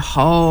how it can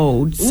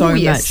hold so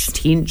much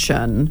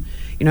tension.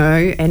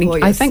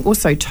 And I think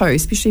also too,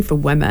 especially for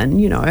women,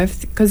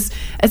 because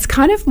it's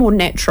kind of more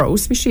natural,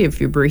 especially if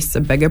your breasts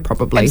are bigger,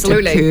 probably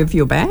to curve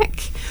your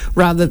back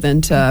rather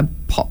than to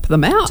pop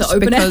them out. To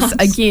open out.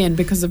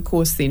 Because of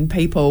course then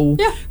people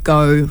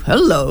go,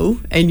 hello,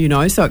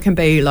 and so it can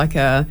be like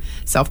a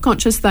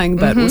self-conscious thing,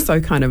 but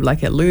also kind of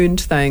like a learned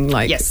thing,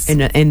 like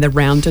and the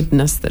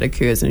roundedness that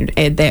occurs, and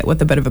add that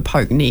with a bit of a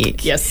poke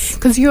neck. Yes.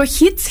 Because your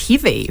head's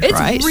heavy,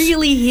 right? It's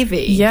really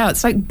heavy. Yeah,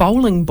 it's like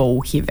bowling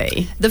ball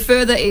heavy. The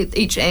further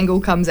each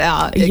angle comes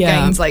out, it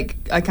gains, like,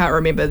 I can't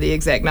remember the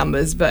exact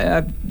numbers,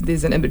 but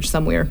there's an image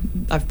somewhere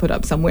I've put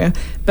up somewhere,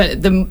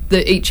 but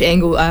the each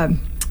angle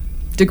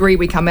degree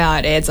we come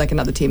out adds like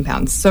another 10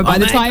 pounds. So by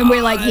the time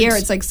we're like here,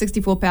 it's like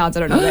 64 pounds.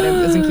 I don't know what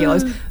that is in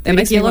kilos. That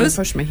makes me want to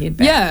push my head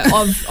back.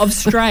 Yeah, of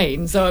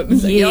strain. So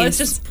let's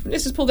just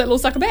pull that little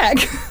sucker back.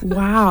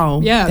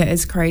 Wow. Yeah. That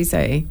is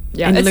crazy.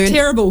 Yeah, and it's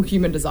terrible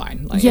human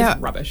design. Like, it's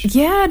rubbish.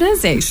 Yeah, it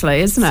is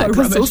actually, isn't it?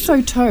 Because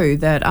also too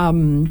that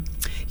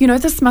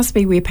this must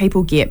be where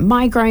people get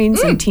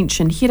migraines and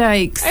tension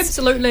headaches.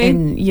 Absolutely.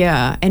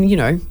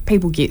 And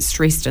people get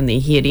stressed in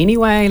their head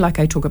anyway. Like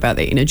I talk about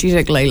that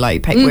energetically.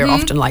 Like we're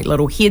often like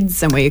little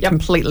heads, and we're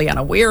completely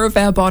unaware of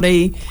our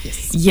body.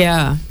 Yes.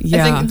 Yeah.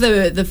 I think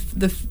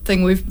the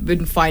thing we've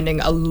been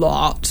finding a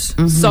lot,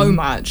 so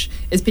much,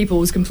 is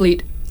people's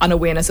complete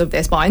unawareness of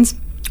their spines.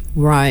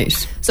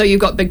 Right. So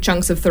you've got big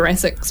chunks of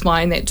thoracic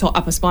spine, that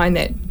upper spine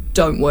that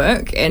don't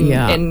work, and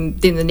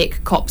then the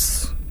neck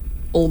cops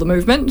all the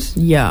movement.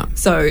 Yeah.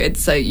 So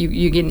it's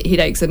you get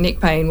headaches and neck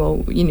pain.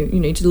 Well, you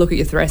need to look at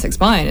your thoracic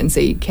spine and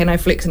see, can I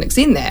flex and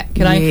extend that?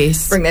 Can I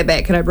bring that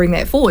back? Can I bring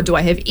that forward? Do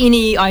I have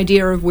any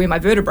idea of where my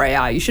vertebrae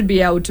are? You should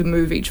be able to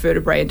move each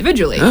vertebrae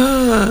individually.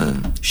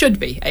 Should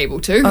be able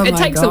to. Oh, it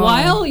takes a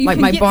while. You like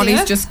can my get body's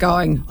there. just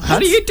going, how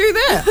do you do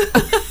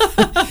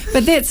that?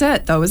 But that's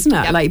it though, isn't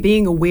it? Yep. Like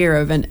being aware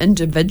of an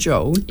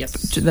individual,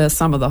 the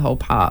sum of the whole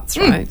parts,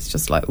 right? It's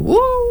just like,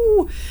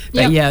 woo.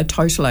 But yeah,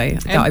 totally.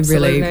 Absolutely. I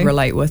really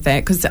relate with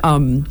that because,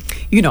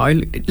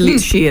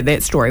 let's share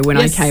that story when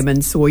I came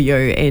and saw you.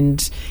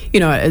 And,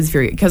 it is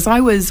because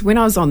when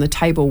I was on the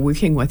table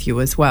working with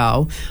you as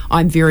well,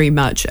 I'm very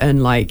much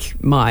in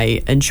like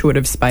my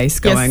intuitive space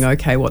going,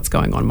 okay, what's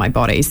going on in my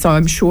body? So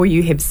I'm sure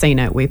you have seen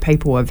it where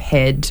people have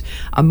had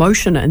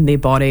emotion in their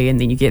body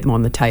and then you get them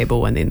on the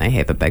table and then they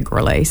have a big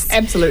release.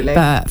 Absolutely.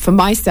 But for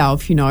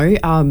myself,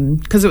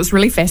 because it was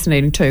really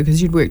fascinating too,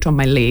 because you'd worked on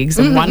my legs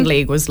and one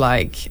leg was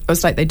like, it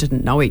was like they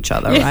didn't know each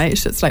other,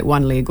 right? It's like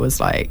one leg was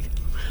like,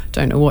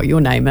 don't know what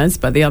your name is,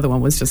 but the other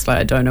one was just like,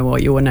 I don't know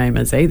what your name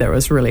is either. It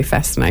was really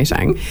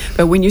fascinating.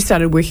 But when you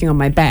started working on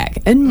my back,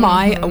 in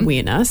my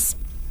awareness,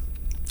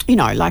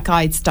 like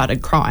I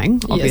started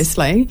crying,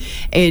 obviously.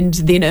 And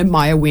then in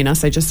my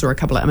awareness, I just saw a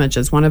couple of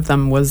images. One of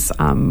them was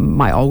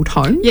my old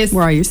home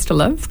where I used to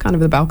live, kind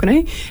of the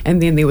balcony.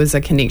 And then there was a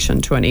connection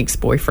to an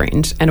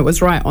ex-boyfriend. And it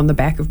was right on the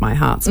back of my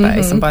heart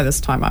space. And by this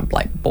time, I'm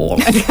like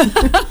bawling.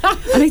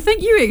 And I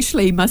think you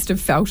actually must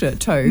have felt it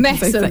too.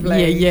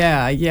 Massively.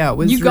 Yeah. It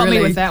was You got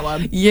me with that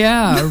one.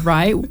 Yeah,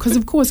 right. Because,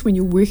 of course, when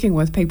you're working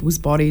with people's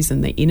bodies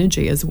and the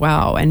energy as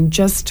well, and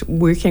just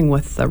working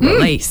with the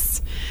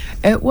release,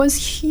 it was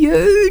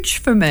huge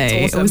for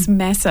me. Awesome. It was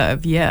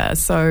massive, yeah.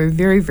 So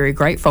very, very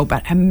grateful,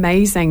 but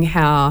amazing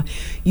how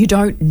you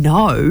don't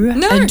know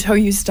until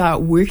you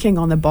start working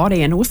on the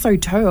body. And also,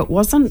 too,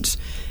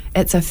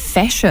 it's a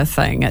fascia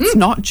thing. It's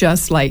not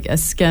just like a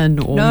skin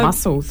or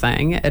muscle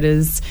thing.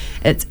 It's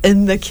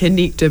in the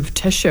connective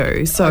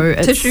tissue. So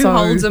it's tissue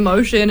holds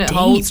emotion, it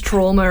holds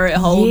trauma, it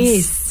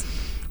holds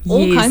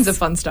all kinds of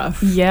fun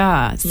stuff.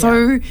 Yeah.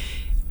 So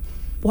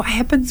what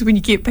happens when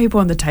you get people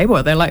on the table?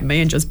 Are they like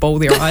me and just bawl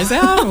their eyes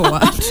out, or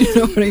what? Do you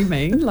know what I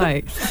mean?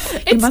 Like,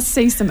 you must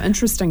see some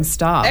interesting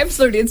stuff.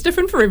 Absolutely. It's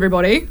different for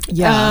everybody.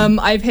 Yeah.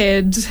 I've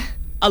had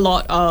a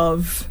lot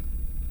of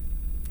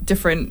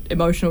different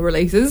emotional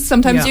releases.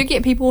 Sometimes you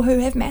get people who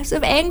have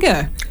massive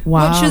anger,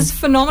 which is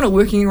phenomenal.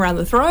 Working around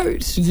the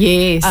throat.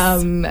 Yes.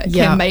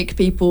 Can make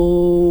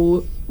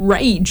people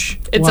rage.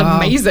 It's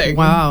amazing.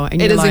 Wow.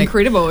 And it is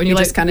incredible. And you're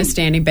just kind of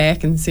standing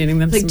back and sending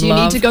them some do you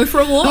love. need to go for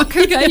a walk?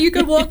 Okay, you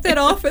can walk that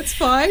off. It's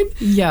fine.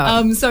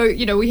 Yeah. So,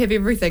 we have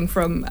everything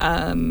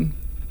from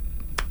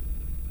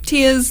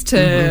tears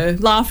to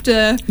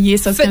laughter.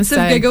 Yes, I was fits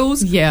of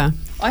giggles. Yeah.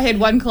 I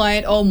had one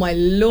client, oh my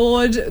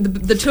Lord,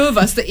 the two of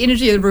us, the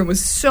energy of the room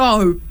was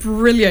so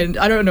brilliant.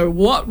 I don't know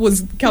what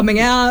was coming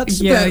out,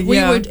 but we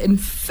were in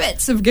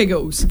fits of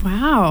giggles.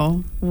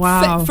 Wow.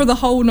 For the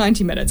whole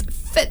 90 minutes,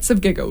 fits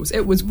of giggles.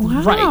 It was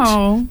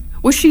great.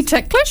 Was she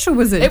ticklish or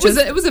was it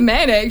It was a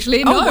man,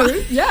 actually.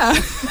 Yeah.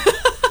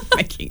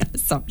 Making an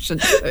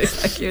assumption.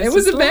 It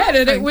was a man,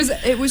 and it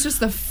was just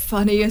the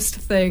funniest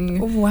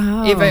thing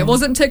ever. It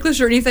wasn't ticklish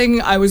or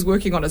anything. I was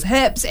working on his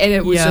hips, and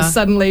it was just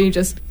suddenly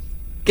just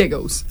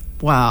giggles.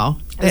 Wow.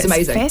 That's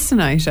amazing.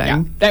 Fascinating.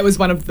 Yeah, that was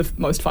one of the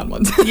most fun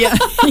ones. Yeah,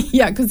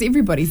 because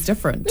everybody's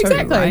different too,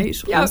 right?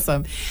 Yep.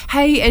 Awesome.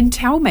 Hey, and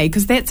tell me,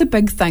 because that's a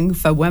big thing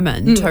for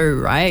women too,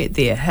 right?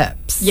 Their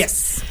hips.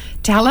 Yes.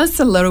 Tell us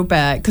a little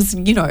bit, because,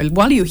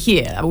 while you're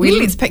here,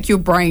 let's pick your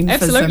brain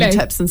for some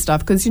tips and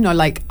stuff, because,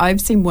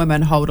 I've seen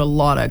women hold a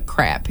lot of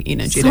crap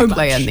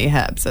energetically in their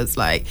hips. It's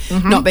like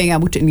not being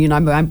able to,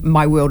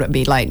 my world it'd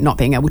be like not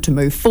being able to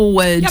move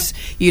forward,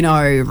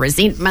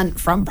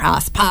 resentment from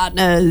past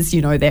partners,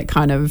 that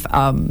kind of,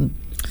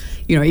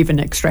 even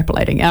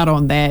extrapolating out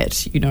on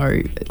that,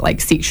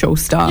 like sexual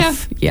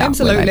stuff. Yeah,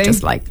 absolutely. Where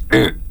just like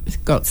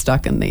got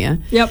stuck in there.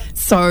 Yep.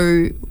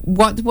 So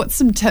what's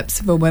some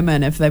tips for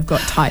women if they've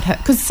got tight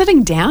hips? Because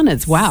sitting down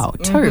as well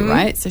too,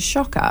 right? It's a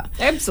shocker.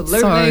 Absolutely.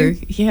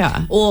 So,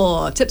 yeah.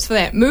 Or tips for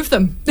that, move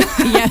them.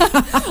 Yeah.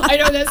 I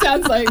know that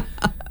sounds like,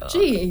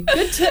 gee,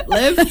 good tip,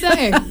 Liv.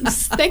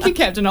 Thanks. Thank you,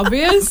 Captain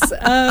Obvious.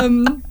 I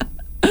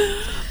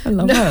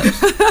love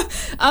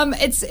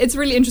it. It's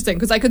really interesting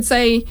because I could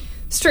say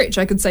stretch,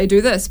 I could say do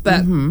this,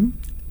 but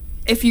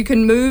if you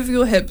can move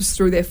your hips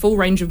through their full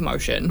range of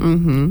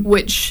motion,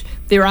 which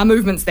there are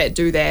movements that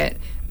do that,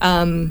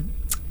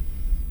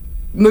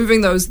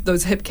 moving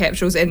those hip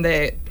capsules and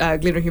the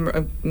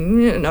glenohumeral,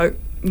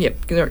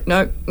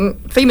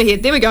 femur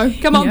head, there we go,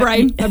 come on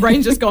brain, my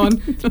brain's just gone,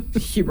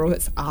 humeral,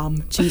 that's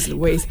jeez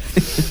Louise,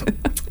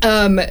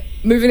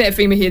 moving that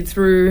femur head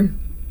through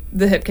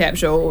the hip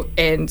capsule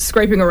and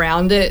scraping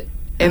around it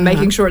and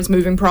making sure it's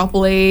moving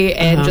properly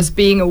and just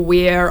being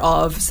aware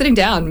of sitting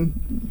down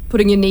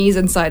putting your knees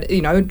inside,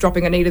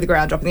 dropping a knee to the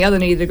ground, dropping the other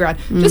knee to the ground,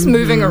 just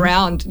moving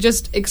around,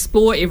 just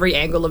explore every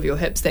angle of your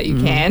hips that you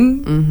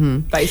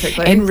can,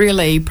 basically. And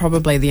really,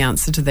 probably the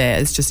answer to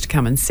that is just to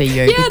come and see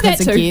you. Yeah, because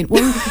that too. again,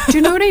 do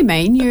you know what I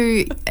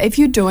mean? If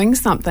you're doing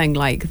something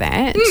like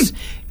that,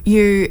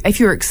 if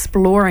you're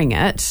exploring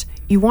it,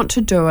 you want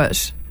to do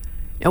it,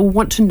 or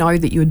want to know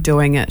that you're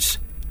doing it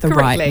the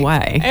correctly. Right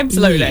way.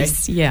 Absolutely.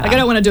 Yes, yeah. Like, I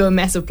don't want to do a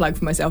massive plug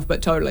for myself,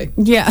 but totally.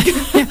 Yeah.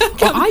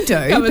 Well, I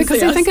do,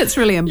 because I think it's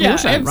really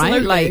important,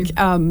 right? Like,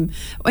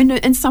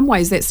 in some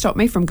ways that stopped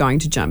me from going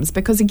to gyms,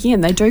 because again,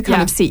 they do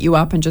kind of set you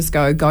up and just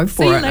go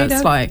for it. Later.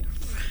 It's like,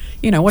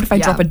 what if I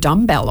drop a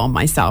dumbbell on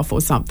myself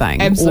or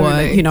something?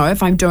 Absolutely. Or,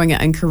 if I'm doing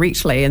it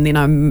incorrectly and then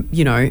I'm,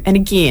 and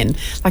again,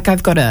 like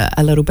I've got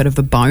a little bit of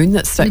a bone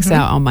that sticks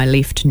out on my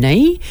left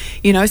knee,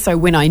 so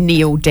when I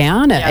kneel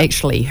down, it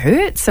actually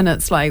hurts, and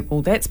it's like,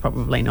 well, that's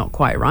probably not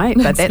quite right,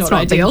 but that's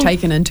not being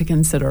taken into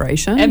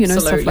consideration,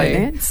 Absolutely. Stuff like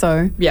that.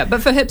 So, yeah,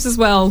 but for hips as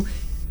well,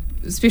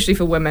 especially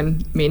for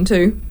women, men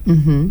too,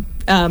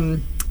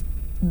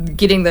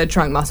 getting the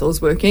trunk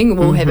muscles working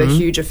will have a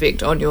huge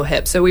effect on your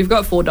hips. So we've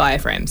got 4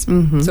 diaphragms.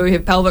 So we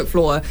have pelvic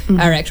floor,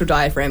 our actual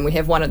diaphragm. We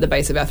have one at the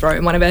base of our throat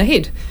and one at our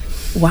head.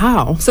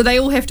 Wow. So they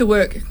all have to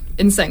work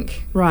in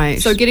sync.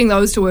 Right. So getting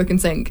those to work in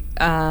sync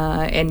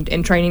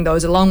and training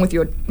those along with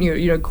your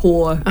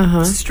core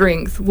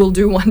strength will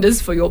do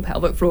wonders for your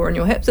pelvic floor and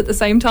your hips at the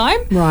same time.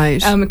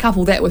 Right.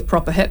 Couple that with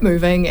proper hip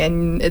moving,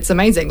 and it's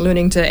amazing.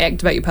 Learning to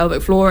activate your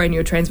pelvic floor and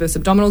your transverse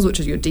abdominals, which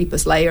is your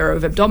deepest layer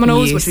of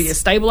abdominals, which are your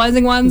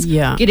stabilizing ones.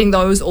 Yeah. Getting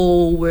those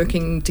all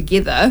working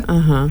together,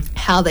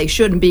 how they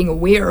should, and being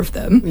aware of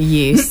them.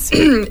 Yes.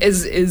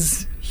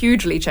 is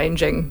hugely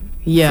changing.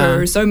 Yeah.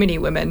 For so many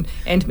women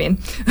and men.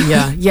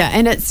 Yeah,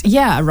 and it's,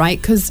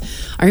 right, because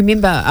I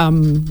remember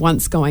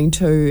once going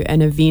to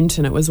an event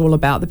and it was all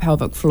about the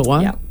pelvic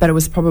floor, but it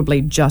was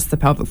probably just the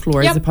pelvic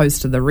floor as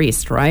opposed to the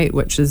rest, right,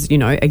 which is,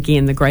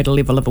 again, the greater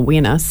level of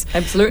awareness.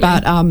 Absolutely.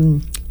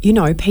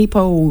 But,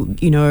 people,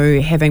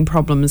 having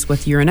problems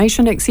with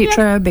urination,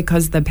 etc.,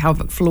 because the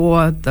pelvic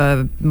floor,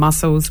 the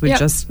muscles were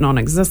just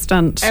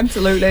non-existent.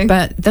 Absolutely.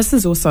 But this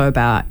is also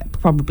about,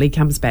 probably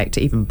comes back to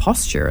even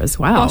posture as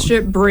well.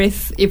 Posture,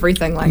 breath,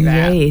 everything like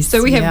that. Yes,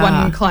 so we have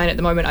one client at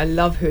the moment. I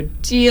love her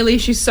dearly.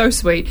 She's so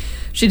sweet.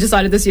 She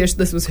decided this year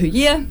this was her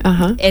year,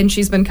 and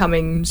she's been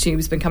coming to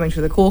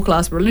the core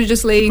class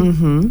religiously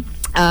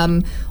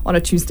on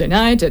a Tuesday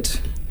night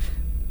at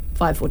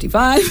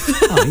 5:45.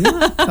 Oh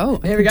yeah, cool.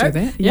 There we go. Do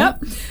that.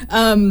 Yep.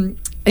 And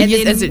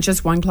is it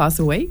just one class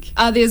a week?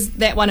 There's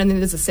that one, and then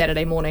there's a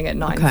Saturday morning at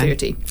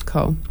 9:30.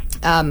 Cool.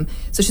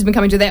 So she's been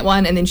coming to that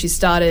one, and then she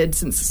started,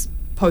 since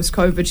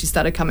post-COVID, she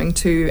started coming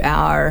to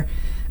our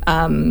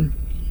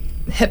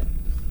hip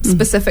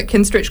specific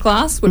kin stretch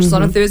class, which is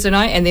on a Thursday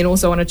night, and then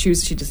also on a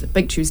Tuesday. She does a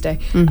big Tuesday.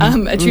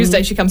 A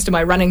Tuesday she comes to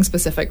my running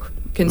specific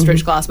kin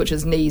stretch class, which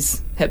is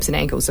knees, hips, and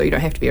ankles. So you don't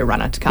have to be a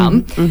runner to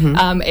come.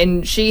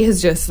 And she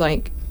has just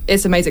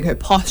it's amazing. Her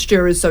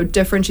posture is so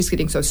different. She's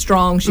getting so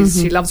strong.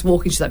 She loves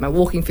walking. She's like, my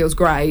walking feels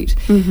great.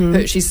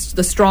 She's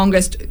the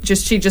strongest.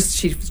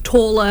 She's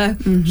taller.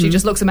 She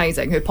just looks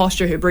amazing. Her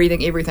posture, her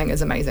breathing, everything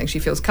is amazing. She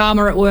feels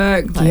calmer at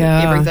work.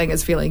 Everything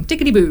is feeling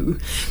tickety-boo.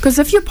 Because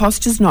if your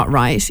posture's not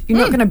right, you're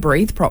not going to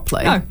breathe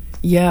properly. No.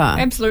 Yeah.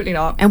 Absolutely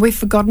not. And we've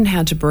forgotten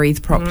how to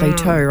breathe properly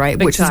too, right?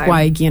 Big Which is time.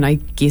 why, again, I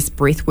guess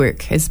breath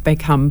work has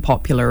become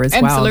popular as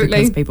well, Absolutely.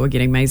 because people are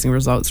getting amazing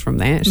results from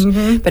that.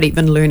 But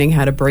even learning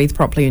how to breathe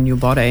properly in your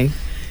body.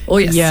 Oh,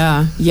 yes.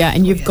 Yeah,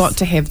 and you've got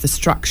to have the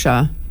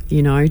structure,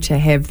 to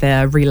have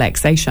the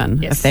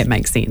relaxation, if that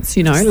makes sense.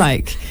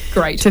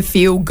 Great. To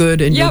feel good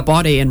in your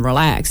body and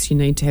relax, you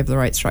need to have the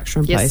right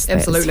structure in place. Yes,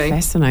 absolutely.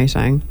 That's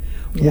fascinating.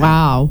 Yeah.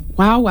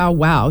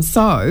 Wow.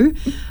 So,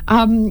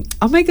 oh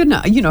my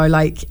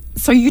goodness,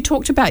 so you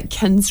talked about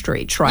kin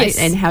stretch, right? Yes.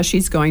 And how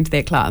she's going to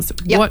that class.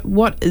 Yep.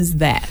 What is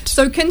that?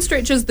 So kin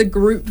stretch is the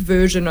group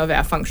version of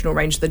our functional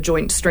range, the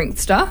joint strength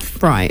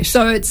stuff. Right.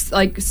 So it's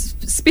like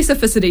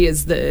specificity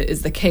is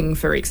the king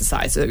for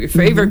exercise. So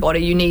for everybody,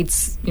 you need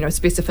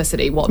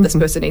specificity, what this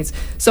person needs.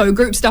 So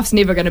group stuff's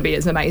never going to be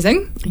as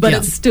amazing, but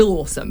it's still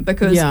awesome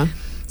because.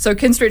 So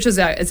kin stretch is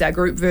our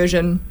group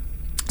version.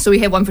 So we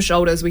have one for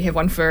shoulders, we have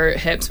one for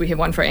hips, we have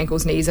one for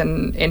ankles, knees,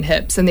 and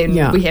hips, and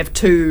then we have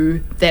 2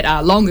 that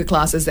are longer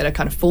classes that are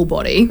kind of full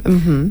body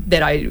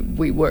that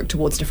we work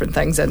towards different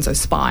things in, so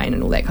spine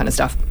and all that kind of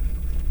stuff.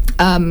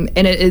 And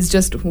it is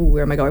just,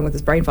 where am I going with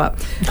this brain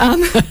fart?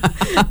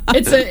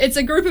 It's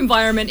a group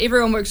environment.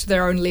 Everyone works to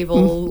their own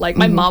level. Like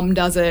my mum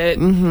does it,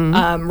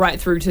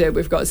 right through to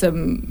we've got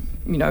some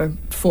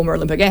former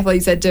Olympic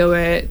athletes that do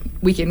it,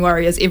 weekend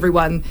warriors,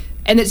 everyone,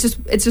 and it's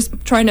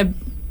just trying to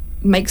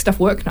make stuff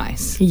work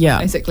nice.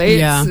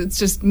 Basically. It's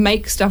just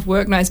make stuff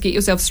work nice, get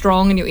yourself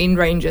strong in your end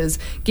ranges,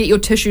 get your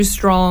tissues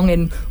strong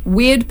in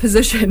weird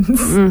positions,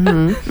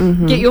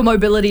 get your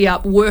mobility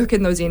up, work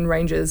in those end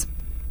ranges.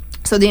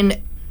 So then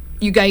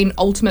you gain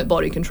ultimate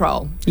body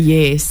control.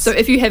 Yes. So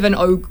if you have an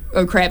oh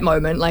crap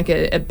moment, like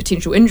a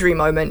potential injury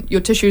moment,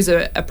 your tissues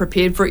are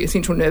prepared for it, your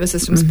central nervous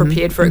system's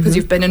prepared for it because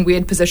you've been in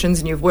weird positions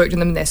and you've worked in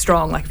them and they're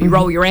strong. Like if you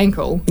roll your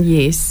ankle.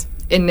 Yes.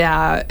 In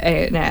our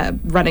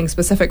running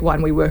specific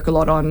one, we work a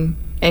lot on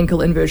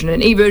ankle inversion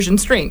and eversion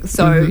strength.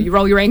 So you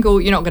roll your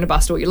ankle, you're not going to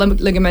bust all your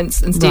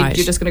ligaments. Instead,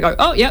 you're just going to go,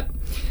 oh, yep.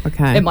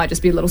 Okay. It might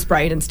just be a little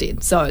sprain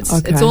instead. So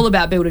it's all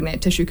about building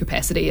that tissue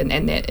capacity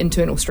and that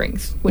internal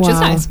strength, which is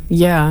nice.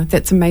 Yeah,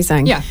 that's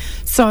amazing. Yeah.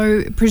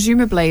 So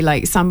presumably,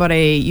 like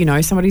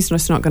somebody's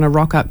just not going to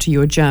rock up to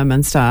your gym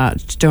and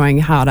start doing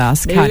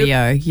hard-ass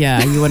cardio.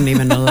 Yeah, you wouldn't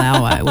even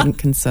allow it. Wouldn't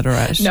consider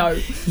it. No.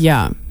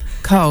 Yeah.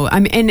 Cool. I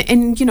mean,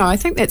 and I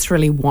think that's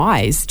really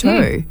wise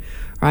too.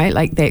 Right?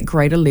 Like that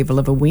greater level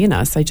of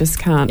awareness. I just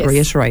can't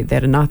reiterate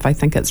that enough. I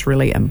think it's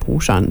really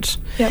important.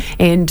 Yep.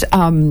 And,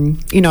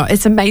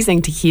 it's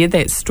amazing to hear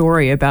that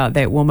story about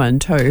that woman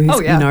too,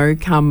 who's,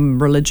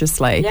 come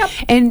religiously. Yep.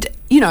 And,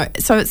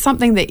 so it's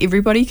something that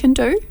everybody can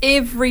do?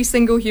 Every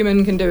single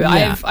human can do.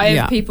 Yeah. I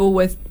have people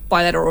with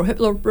bilateral hip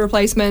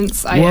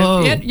replacements. I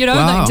Whoa. have,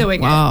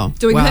 doing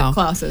hip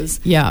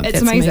classes. Yeah, it's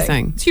that's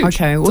amazing. It's huge.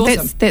 Okay, well,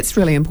 awesome. that's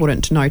really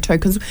important to know too,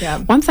 because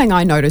one thing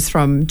I noticed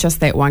from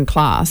just that one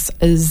class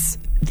is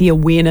the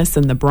awareness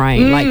in the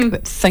brain,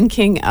 like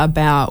thinking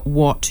about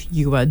what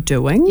you are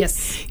doing.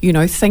 Yes.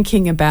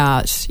 Thinking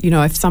about,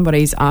 if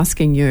somebody's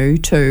asking you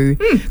to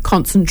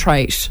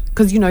concentrate,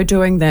 because,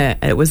 doing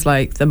that, it was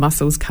like the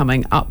muscles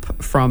coming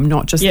up from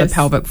not just the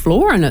pelvic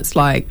floor, and it's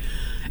like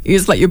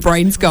your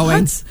brain's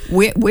going,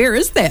 where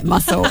is that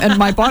muscle in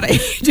my body?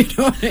 Do you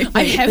know what I mean?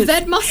 I have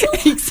that muscle?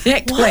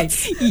 Exactly.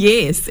 What?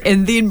 Yes.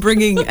 And then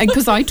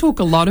because I talk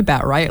a lot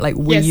about, right, like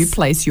where you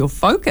place your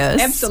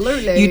focus.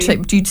 Absolutely.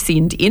 You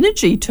send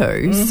energy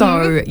to.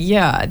 So,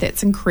 yeah,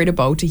 that's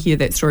incredible to hear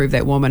that story of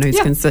that woman who's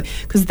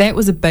because that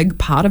was a big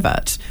part of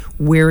it.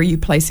 Where are you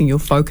placing your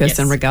focus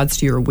in regards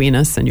to your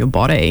awareness and your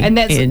body? And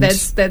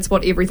that's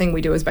what everything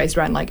we do is based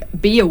around, like,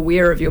 be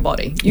aware of your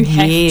body. You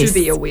have to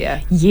be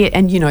aware. Yeah,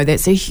 and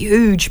that's a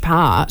huge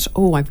part.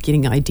 Oh, I'm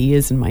getting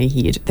ideas in my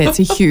head. That's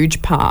a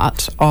huge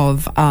part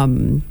of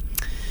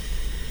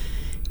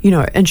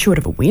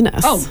intuitive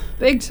awareness. Oh,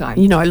 big time.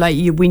 Like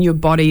when your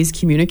body is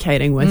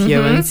communicating with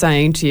you and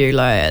saying to you,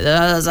 like,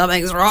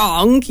 something's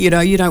wrong, you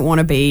don't want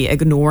to be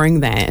ignoring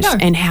that. No.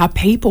 And how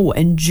people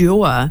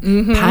endure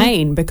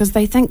pain because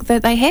they think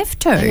that they have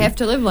to. They have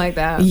to live like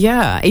that.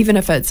 Yeah, even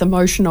if it's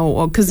emotional,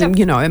 or because,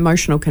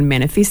 emotional can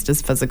manifest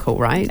as physical,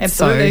 right?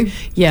 Absolutely.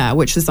 So, yeah,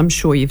 which is, I'm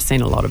sure you've seen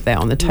a lot of that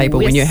on the table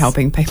when you're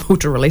helping people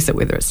to release it,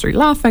 whether it's through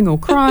laughing or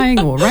crying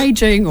or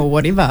raging or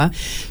whatever.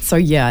 So,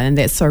 yeah, and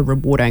that's so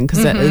rewarding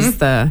because it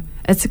is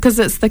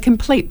it's the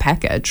complete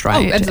package,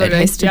 right? Oh, absolutely.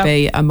 It has to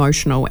be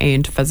emotional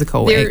and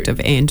physical, active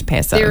and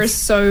passive. There is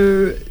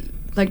so,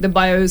 like, the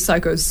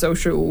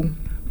biopsychosocial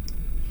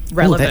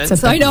relevance.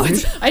 That's a big I know.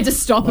 word. I had to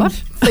stop and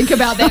think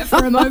about that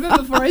for a moment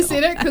before I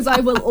said it because I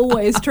will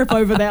always trip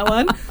over that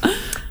one.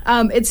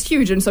 It's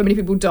huge and so many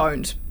people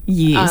don't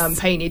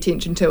pay any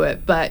attention to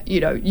it. But,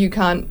 you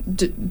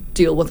can't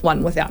deal with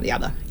one without the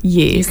other.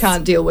 Yes. You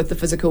can't deal with the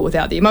physical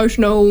without the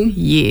emotional.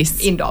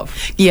 Yes. End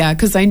of. Yeah,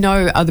 because I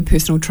know other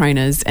personal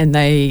trainers and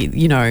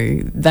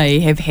they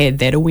have had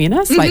that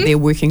awareness, like they're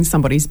working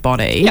somebody's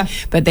body,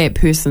 but that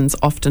person's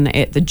often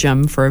at the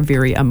gym for a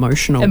very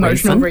emotional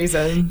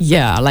reason.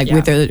 Yeah,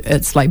 whether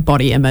it's like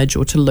body image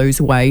or to lose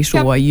weight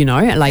or,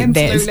 like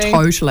that is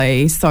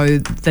totally so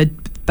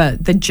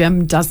but the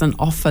gym doesn't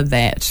offer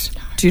that.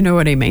 Do you know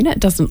what I mean? It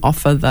doesn't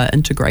offer the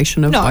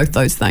integration of both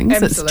those things.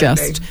 Absolutely.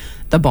 It's just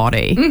the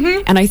body.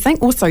 And I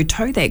think also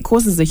too that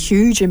causes a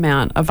huge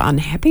amount of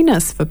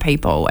unhappiness for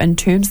people in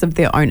terms of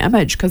their own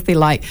image because they're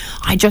like,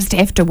 I just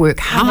have to work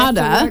harder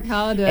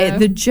at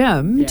the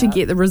gym to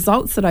get the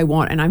results that I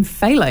want, and I'm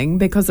failing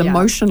because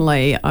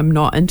emotionally I'm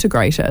not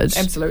integrated.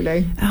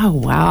 Absolutely. Oh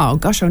wow,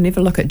 gosh, I'll never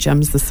look at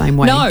gyms the same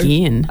way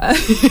again.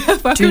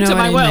 Welcome Do you know to what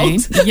my I world. mean?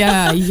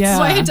 Yeah.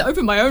 So I had to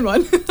open my own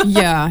one.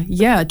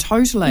 yeah,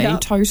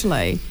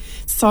 totally.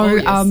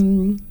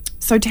 So,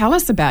 so tell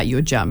us about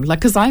your gym,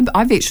 because I've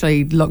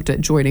actually looked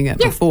at joining it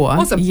before.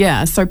 Awesome.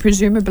 Yeah, so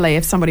presumably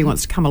if somebody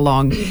wants to come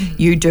along,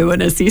 you do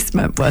an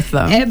assessment with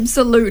them.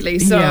 Absolutely.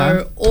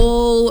 So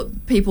all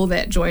people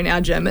that join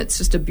our gym, it's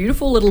just a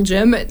beautiful little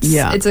gym.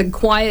 It's a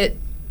quiet,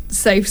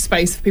 safe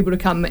space for people to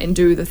come and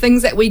do the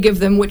things that we give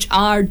them, which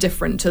are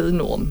different to the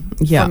norm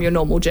from your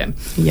normal gym.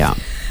 Yeah.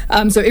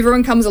 So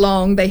everyone comes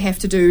along, they have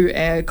to do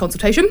a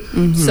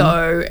consultation.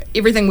 So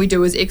everything we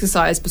do is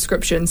exercise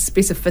prescription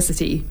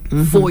specificity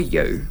for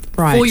you,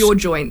 for your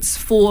joints,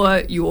 for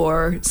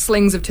your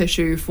slings of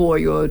tissue, for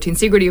your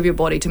tensegrity of your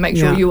body to make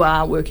sure you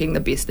are working the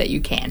best that you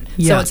can.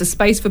 So it's a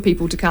space for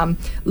people to come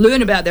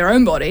learn about their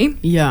own body,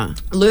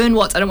 learn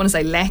what's, I don't want to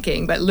say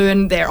lacking, but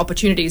learn their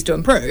opportunities to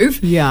improve,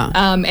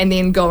 and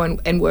then go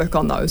and work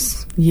on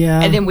those.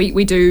 And then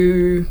we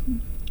do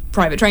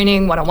private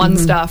training, one-on-one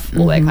stuff,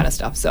 all that kind of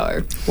stuff.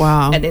 So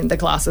and then the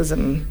classes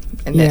and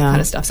that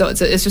kind of stuff. So it's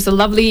just a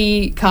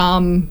lovely,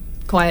 calm,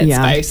 quiet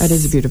space. It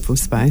is a beautiful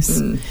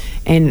space.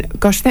 And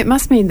gosh, that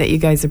must mean that you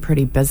guys are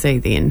pretty busy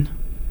then.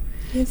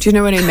 Do you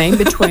know what I mean?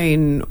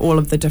 Between all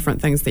of the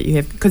different things that you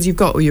have, because you've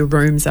got all your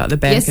rooms out the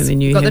back, Yes, and then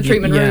you got have the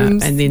treatment your,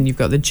 rooms. and then you've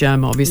got the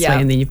gym, obviously, Yeah.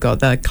 and then you've got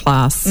the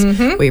class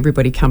where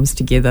everybody comes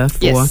together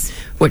for, Yes.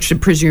 which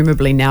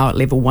presumably now at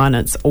level 1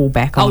 it's all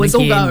back on it's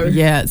again. all go.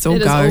 Yeah, it's all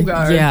It is go. all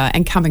go. Yeah,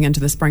 and coming into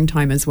the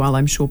springtime as well,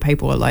 I'm sure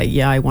people are like,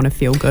 yeah, I want to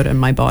feel good in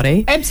my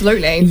body.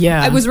 Absolutely.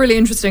 Yeah. It was really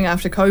interesting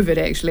after COVID,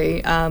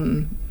 actually, how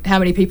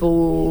many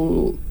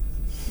people...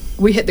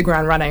 We hit the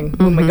ground running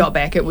when we got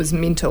back. It was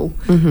mental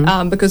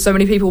because so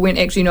many people went,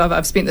 actually,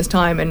 I've spent this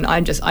time and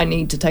I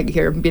need to take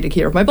better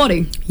care of my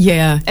body.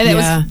 Yeah,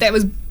 And that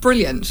was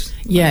brilliant.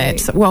 Yeah,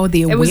 well,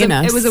 the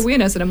awareness. It was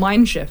awareness and a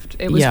mind shift.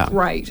 It was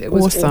great. It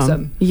was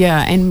awesome.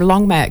 Yeah, and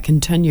long may it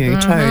continue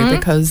too,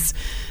 because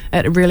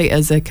it really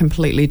is a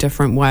completely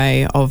different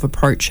way of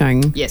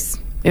approaching. Yes.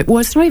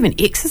 It's not even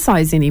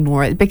exercise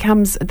anymore.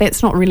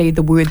 That's not really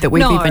the word that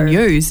we've even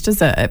used,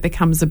 is it? It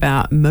becomes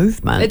about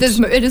movement. It is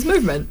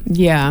movement.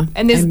 Yeah,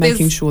 and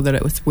making sure that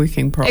it was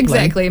working properly.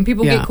 Exactly, and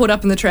people get caught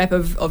up in the trap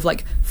of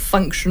like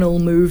functional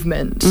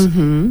movement.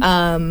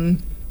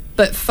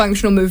 But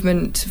functional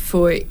movement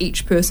for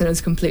each person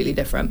is completely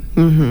different.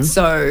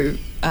 So,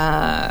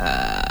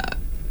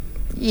 that's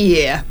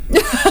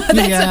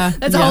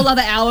a whole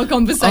other hour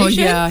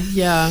conversation. Oh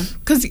yeah,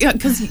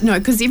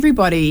 because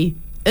everybody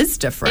is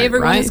different.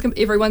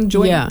 Everyone's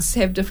joints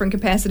have different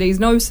capacities.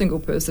 No single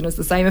person is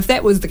the same. If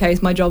that was the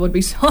case, my job would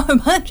be so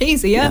much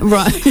easier.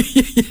 Right.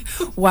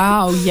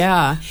 Wow,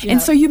 yeah. And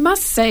so you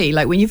must see,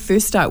 like when you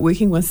first start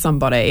working with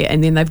somebody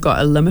and then they've got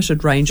a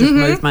limited range of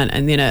movement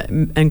and then it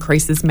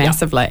increases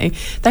massively,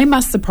 they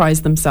must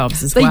surprise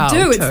themselves as well.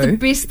 They do. It's the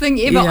best thing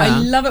ever. Yeah. I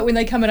love it when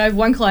they come in. I have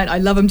one client, I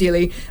love him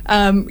dearly,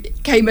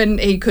 came in,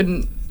 he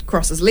couldn't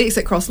cross his legs,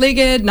 sit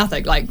cross-legged,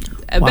 nothing, like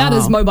about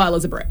as mobile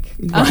as a brick.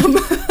 Right.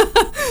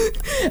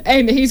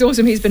 And he's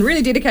awesome. He's been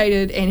really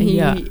dedicated, and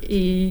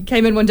he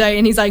came in one day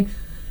and he's like,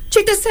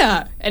 check this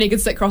out, and he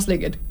could sit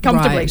cross-legged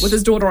comfortably with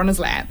his daughter on his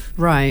lap.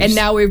 Right. And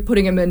now we're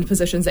putting him in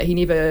positions that he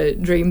never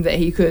dreamed that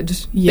he could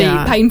be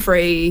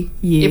pain-free,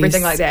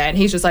 everything like that. And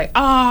he's just like,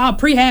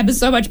 prehab is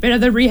so much better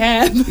than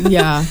rehab.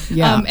 Yeah.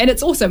 And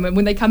it's awesome. And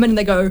when they come in and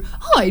they go,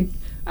 I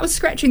was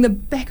scratching the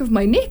back of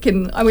my neck,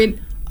 and I went,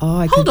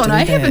 hold on,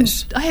 I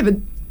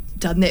haven't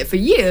done that for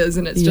years,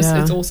 and it's just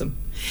it's awesome.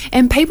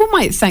 And people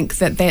might think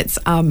that that's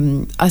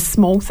a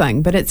small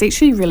thing, but it's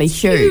actually really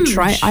huge,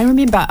 right? I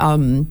remember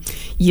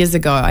years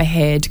ago I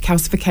had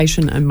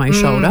calcification in my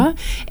shoulder,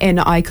 and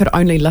I could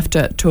only lift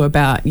it to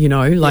about,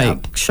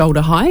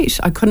 shoulder height.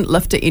 I couldn't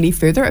lift it any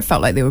further. It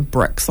felt like there were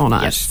bricks on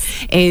it.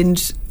 Yes.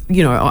 And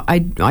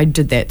I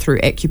did that through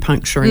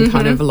acupuncture and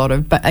kind of a lot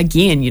of, but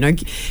again,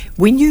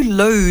 when you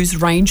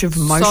lose range of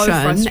motion, so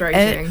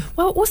frustrating. It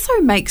also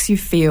makes you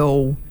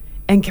feel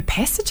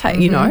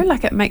incapacitated,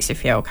 like it makes you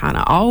feel kind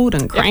of old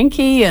and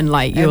cranky, and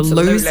like you're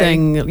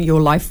losing your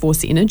life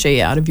force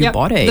energy out of your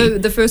body.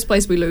 The first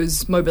place we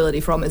lose mobility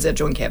from is our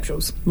joint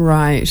capsules.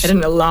 Right. At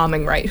an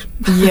alarming rate.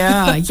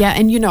 Yeah.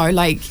 And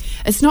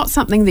it's not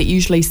something that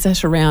usually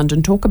sit around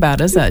and talk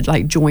about, is it?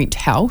 Like joint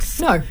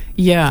health? No.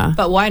 Yeah.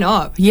 But why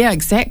not? Yeah,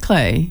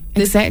 exactly.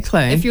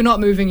 If you're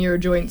not moving your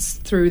joints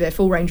through their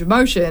full range of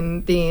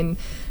motion, then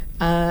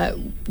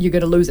you're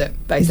going to lose it,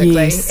 basically.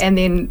 Yes. And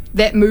then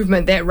that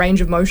movement, that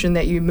range of motion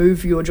that you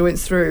move your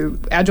joints through,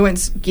 our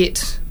joints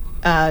get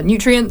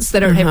nutrients. They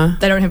don't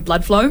have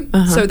blood flow,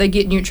 so they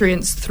get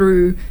nutrients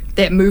through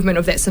that movement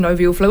of that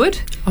synovial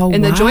fluid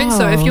in the joint.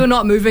 So if you're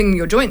not moving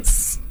your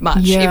joints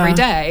much every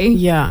day,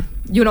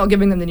 you're not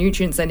giving them the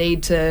nutrients they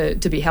need to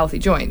be healthy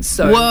joints.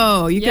 So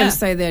whoa, you got to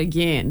say that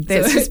again.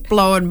 That's just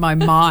blowing my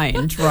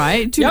mind,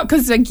 right?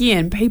 Because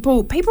again,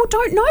 people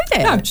don't know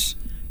that. No.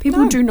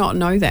 People do not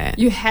know that.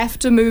 You have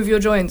to move your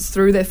joints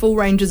through their full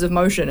ranges of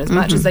motion as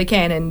much as they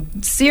can.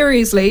 And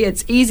seriously,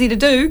 it's easy to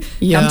do.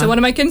 Come to one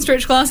of my kin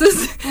stretch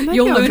classes.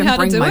 You'll learn how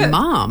to do my it.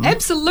 Mum.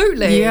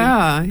 Absolutely.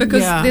 Yeah.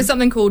 Because there's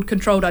something called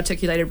controlled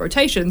articulated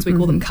rotations. We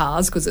call them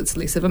CARs because it's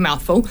less of a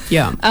mouthful.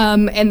 Yeah.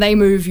 And they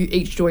move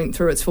each joint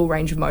through its full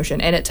range of motion.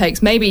 And it takes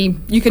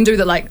you can do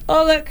that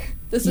look,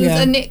 this is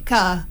a neck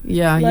car. You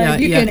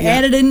can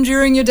add it in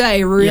during your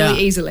day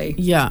really easily.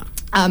 Yeah.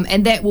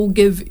 And that will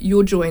give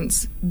your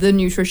joints the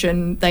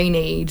nutrition they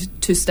need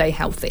to stay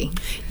healthy.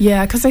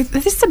 Yeah, because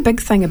that's the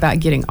big thing about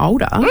getting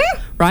older,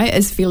 right?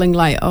 Is feeling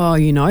like,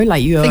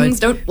 you're... Things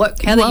don't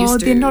work how they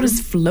used to. They're not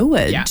as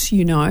fluid,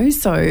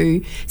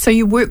 So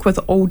you work with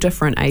all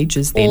different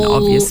ages then,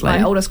 obviously.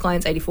 My oldest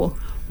client's 84.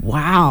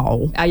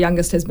 Wow. Our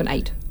youngest has been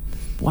 8.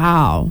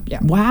 Wow.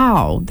 Yeah.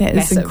 Wow, that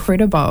Massive. is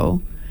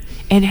incredible.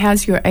 And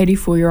how's your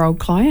 84-year-old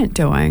client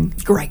doing?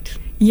 Great.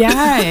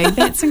 Yay,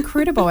 that's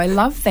incredible. I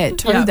love that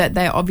too, that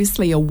they're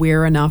obviously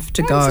aware enough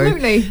to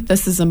Absolutely. go,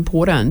 this is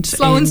important.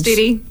 Slow and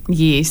steady.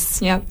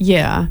 Yes. Yeah.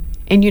 Yeah.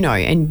 And,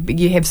 and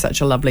you have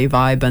such a lovely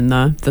vibe in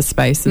the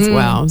space as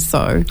well.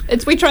 So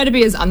we try to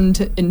be as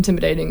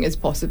intimidating as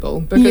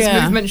possible because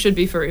movement should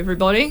be for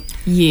everybody.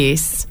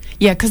 Yes.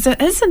 Yeah, because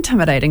it is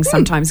intimidating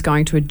sometimes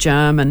going to a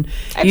gym and,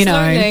 you know,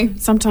 Absolutely.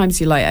 sometimes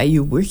you're like, are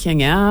you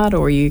working out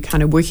or are you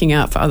kind of working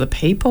out for other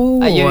people?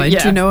 Do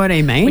you know what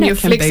I mean? When It you're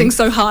can flexing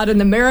so hard in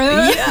the mirror.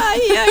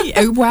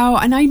 Yeah. Wow.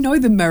 And I know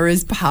the mirror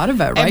is part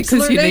of it, right? Because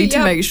you Absolutely, need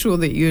to make sure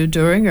that you're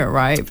doing it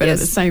right. But at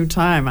the same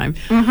time, I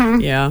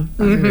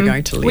remember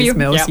going to Les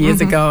Mills years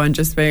ago and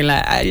just being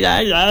like, I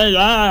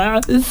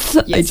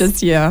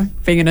just,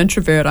 being an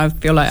introvert, I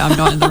feel like I'm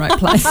not in the right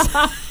place.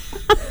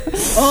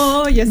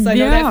 Oh, yes, I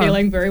know that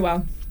feeling very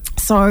well.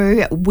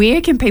 So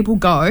where can people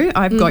go?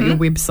 I've got your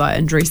website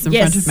address in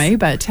front of me,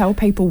 but tell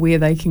people where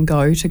they can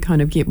go to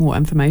kind of get more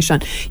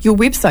information. Your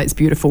website's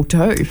beautiful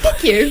too.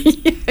 Thank you.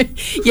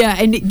 Yeah,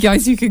 and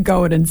guys, you could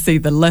go in and see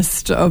the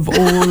list of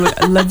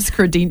all Liv's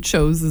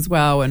credentials as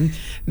well and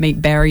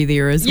meet Barry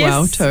there as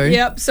well too.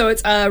 Yep, so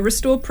it's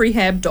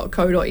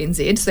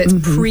restoreprehab.co.nz, so that's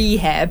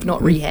prehab,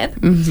 not rehab.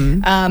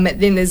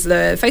 Then there's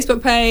the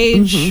Facebook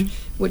page,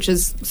 which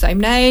is same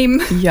name.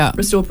 Yeah.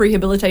 Restore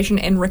Prehabilitation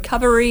and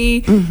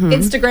Recovery.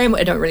 Instagram,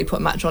 I don't really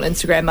put much on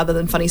Instagram other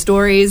than funny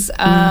stories.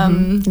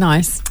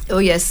 Nice. Oh,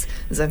 yes.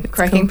 There's a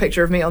cracking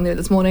picture of me on there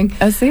this morning.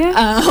 Is there?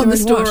 On the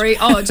story.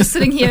 Oh, just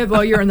sitting here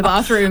while you're in the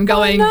bathroom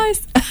going. Oh,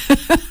 nice.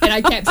 And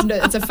I captioned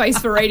it, it's a face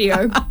for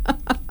radio.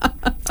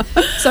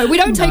 So we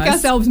don't take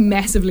ourselves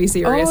massively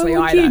seriously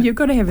either. You've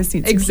got to have a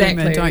sense of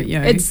humour, don't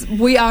you?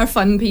 We are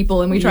fun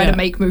people and we try to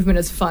make movement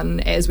as fun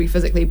as we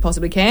physically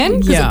possibly can,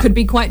 because it could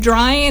be quite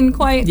dry and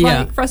quite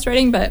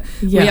frustrating, but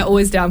we are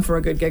always down for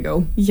a good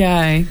giggle.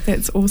 Yay,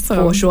 that's awesome.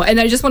 For sure. And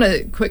I just want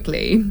to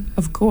quickly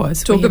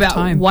talk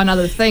about one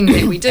other thing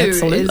that we do is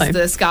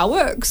the Scar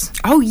Works.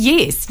 Oh,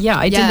 yes. Yeah,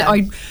 I did.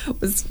 I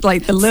was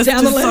like, the list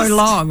is so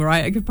long,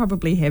 right? I could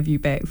probably have you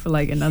back for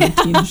like another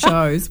 10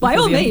 shows. By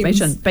all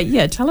means. But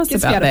yeah, tell us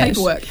about that.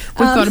 Paperwork. We've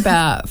got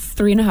about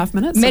 3.5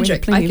 minutes.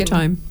 Magic. So we have plenty of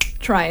time.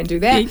 Try and do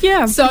that.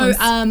 Yeah. So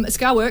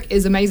Scar Work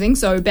is amazing.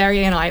 So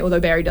Barry and I, although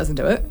Barry doesn't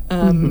do it,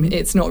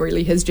 it's not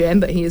really his jam,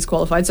 but he is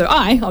qualified. So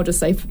I'll just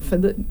say for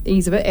the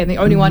ease of it, am the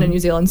only one in New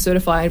Zealand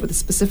certified with a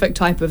specific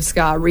type of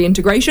scar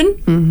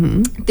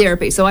reintegration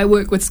therapy. So I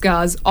work with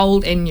scars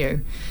old and new.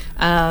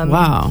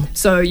 Wow.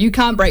 So you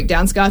can't break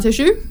down scar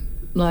tissue.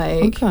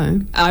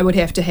 I would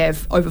have to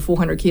have over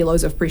 400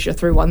 kilos of pressure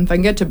through one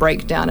finger to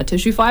break down a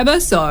tissue fibre.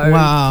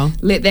 So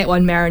let that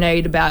one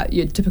marinate about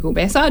your typical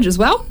massage as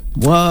well.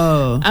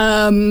 Whoa.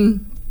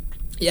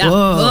 Yeah.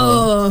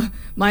 Whoa.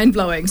 Mind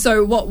blowing.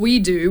 So what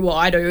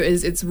I do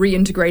is it's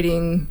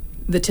reintegrating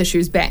the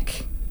tissues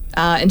back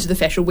into the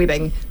fascial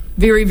webbing.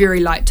 Very, very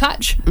light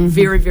touch.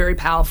 Very, very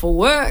powerful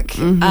work.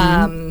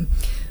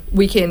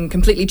 We can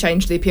completely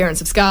change the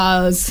appearance of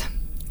scars.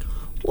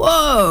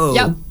 Whoa.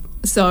 Yep.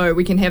 So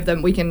we can have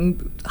them,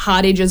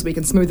 hard edges, we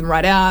can smooth them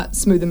right out,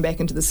 smooth them back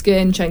into the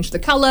skin, change the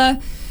colour.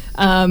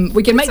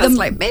 We can make them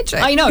like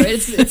magic. I know,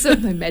 it's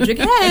magic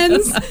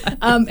hands.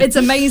 It's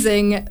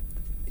amazing.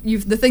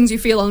 The things you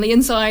feel on the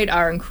inside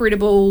are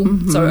incredible.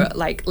 So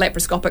like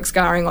laparoscopic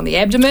scarring on the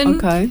abdomen,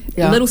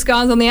 little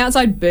scars on the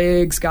outside,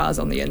 big scars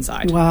on the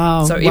inside.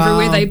 Wow. So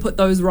everywhere they put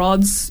those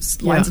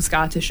rods, lines of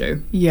scar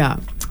tissue. Yeah.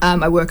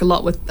 I work a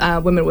lot with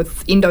women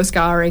with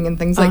endo-scarring and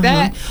things like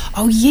that.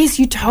 Oh, yes,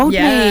 you told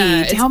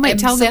me. Tell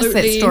us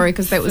that story,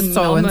 because that was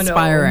phenomenal. so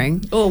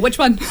inspiring. Oh, which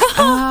one?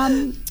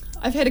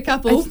 I've had a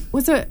couple.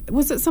 Was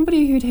it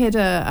somebody who'd had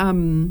a...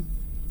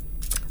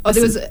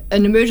 there was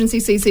an emergency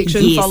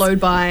C-section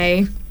followed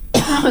by...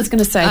 I was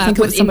going to say, I think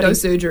it was endo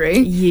surgery.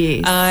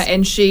 Yes.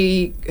 And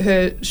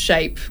her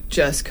shape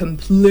just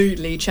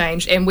completely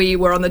changed. And we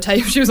were on the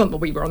table. She was on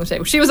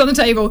the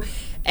table.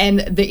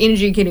 And the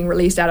energy getting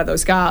released out of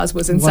those scars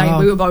was insane. Wow.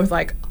 We were both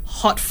like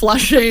hot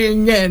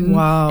flushing,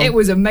 and it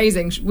was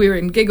amazing. We were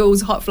in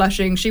giggles, hot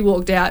flushing. She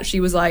walked out. She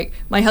was like,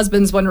 my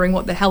husband's wondering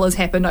what the hell has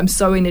happened. I'm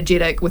so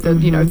energetic with a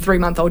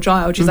 3-month-old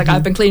child. She's like,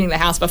 I've been cleaning the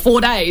house for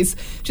 4 days.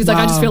 She's like,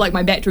 I just feel like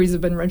my batteries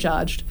have been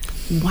recharged.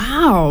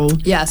 Wow.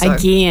 Yeah. So.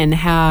 Again,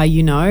 how,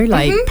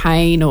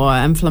 pain or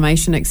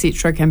inflammation,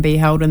 etc., can be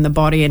held in the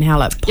body and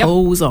how it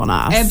pulls on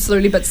us.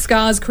 Absolutely. But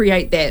scars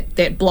create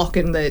that block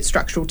in the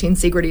structural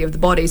tensegrity of the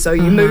body. So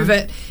you move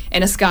it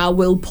and a scar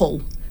will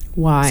pull.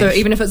 Why? So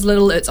even if it's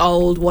little, it's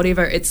old,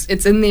 whatever, it's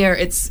in there.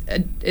 It's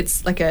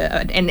like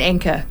an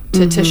anchor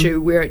to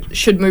tissue where it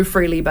should move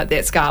freely, but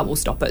that scar will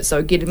stop it.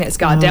 So getting that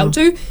scar dealt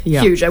to,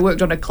 huge. I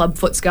worked on a club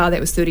foot scar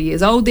that was 30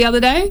 years old the other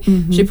day.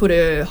 She put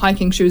her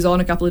hiking shoes on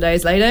a couple of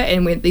days later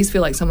and went, these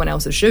feel like someone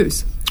else's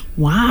shoes.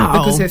 Wow.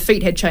 Because her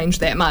feet had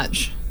changed that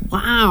much.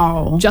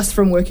 Wow. Just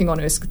from working on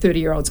her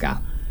 30-year-old scar.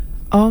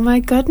 Oh my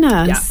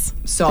goodness. Yeah.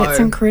 So that's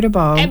incredible.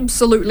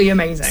 Absolutely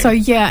amazing. So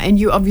and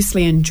you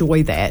obviously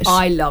enjoy that.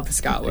 I love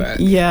scar work.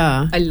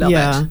 Yeah. I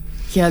love it.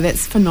 Yeah,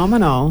 that's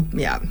phenomenal.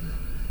 Yeah.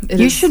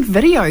 You should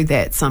video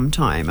that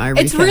sometime, I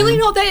reckon. It's really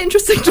not that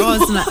interesting to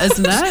watch.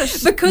 Isn't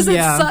it? Because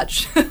it's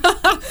such...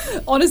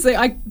 Honestly,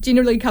 I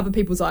generally cover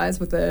people's eyes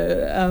with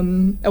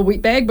a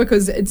wheat bag,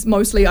 because it's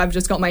mostly I've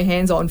just got my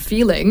hands on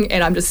feeling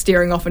and I'm just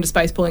staring off into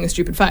space pulling a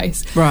stupid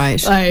face.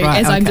 Right.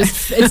 I'm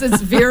just...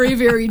 It's very,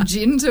 very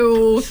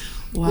gentle,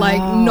 Like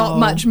not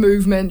much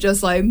movement,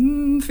 just like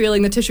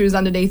feeling the tissues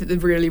underneath at the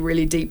really,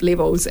 really deep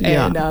levels.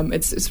 And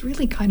it's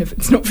really kind of,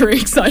 it's not very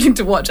exciting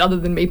to watch other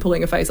than me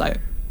pulling a face out.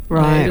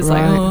 Right, just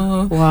right. like,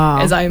 oh, Wow.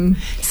 as I'm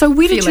So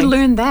where did you feeling.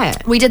 learn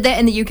that? We did that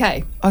in the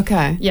UK.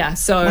 Okay. Yeah,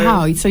 so...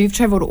 Wow, so you've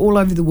travelled all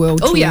over the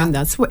world to learn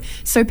this.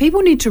 So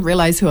people need to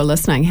realise who are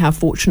listening how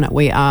fortunate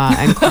we are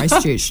in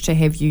Christchurch to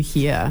have you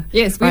here.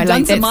 Yes, we've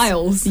done some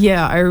miles.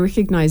 Yeah, I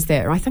recognise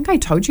that. I think I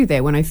told you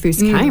that when I first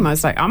came. I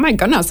was like, oh my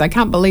goodness, I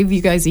can't believe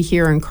you guys are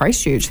here in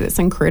Christchurch. That's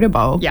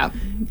incredible. Yeah.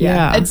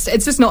 It's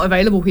just not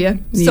available here.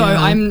 So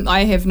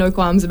I have no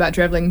qualms about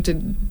travelling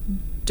to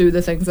do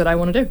the things that I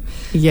want to do.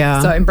 Yeah.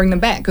 So, and bring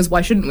them back, because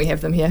why shouldn't we have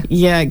them here?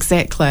 Yeah,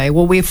 exactly.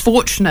 Well, we're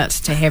fortunate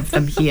to have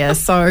them here.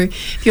 So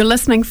if you're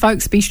listening,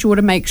 folks, be sure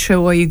to make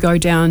sure you go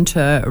down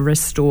to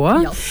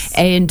Restore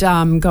and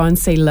go and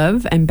see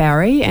Liv and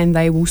Barry, and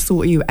they will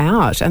sort you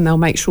out, and they'll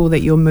make sure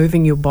that you're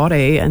moving your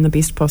body in the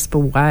best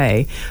possible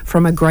way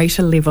from a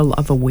greater level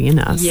of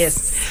awareness.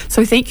 Yes.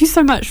 So thank you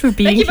so much for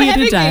being here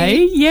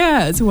today. Me.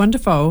 Yeah, it's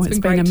wonderful. It's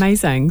been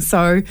amazing.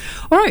 So,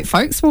 all right,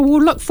 folks, well,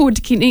 we'll look forward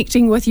to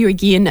connecting with you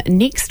again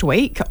next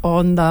week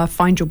on the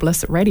Find Your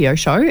Bliss radio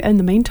show. In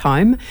the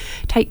meantime,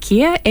 take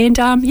care and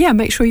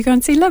make sure you go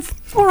and see Liv.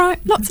 All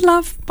right, lots of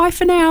love. Bye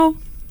for now.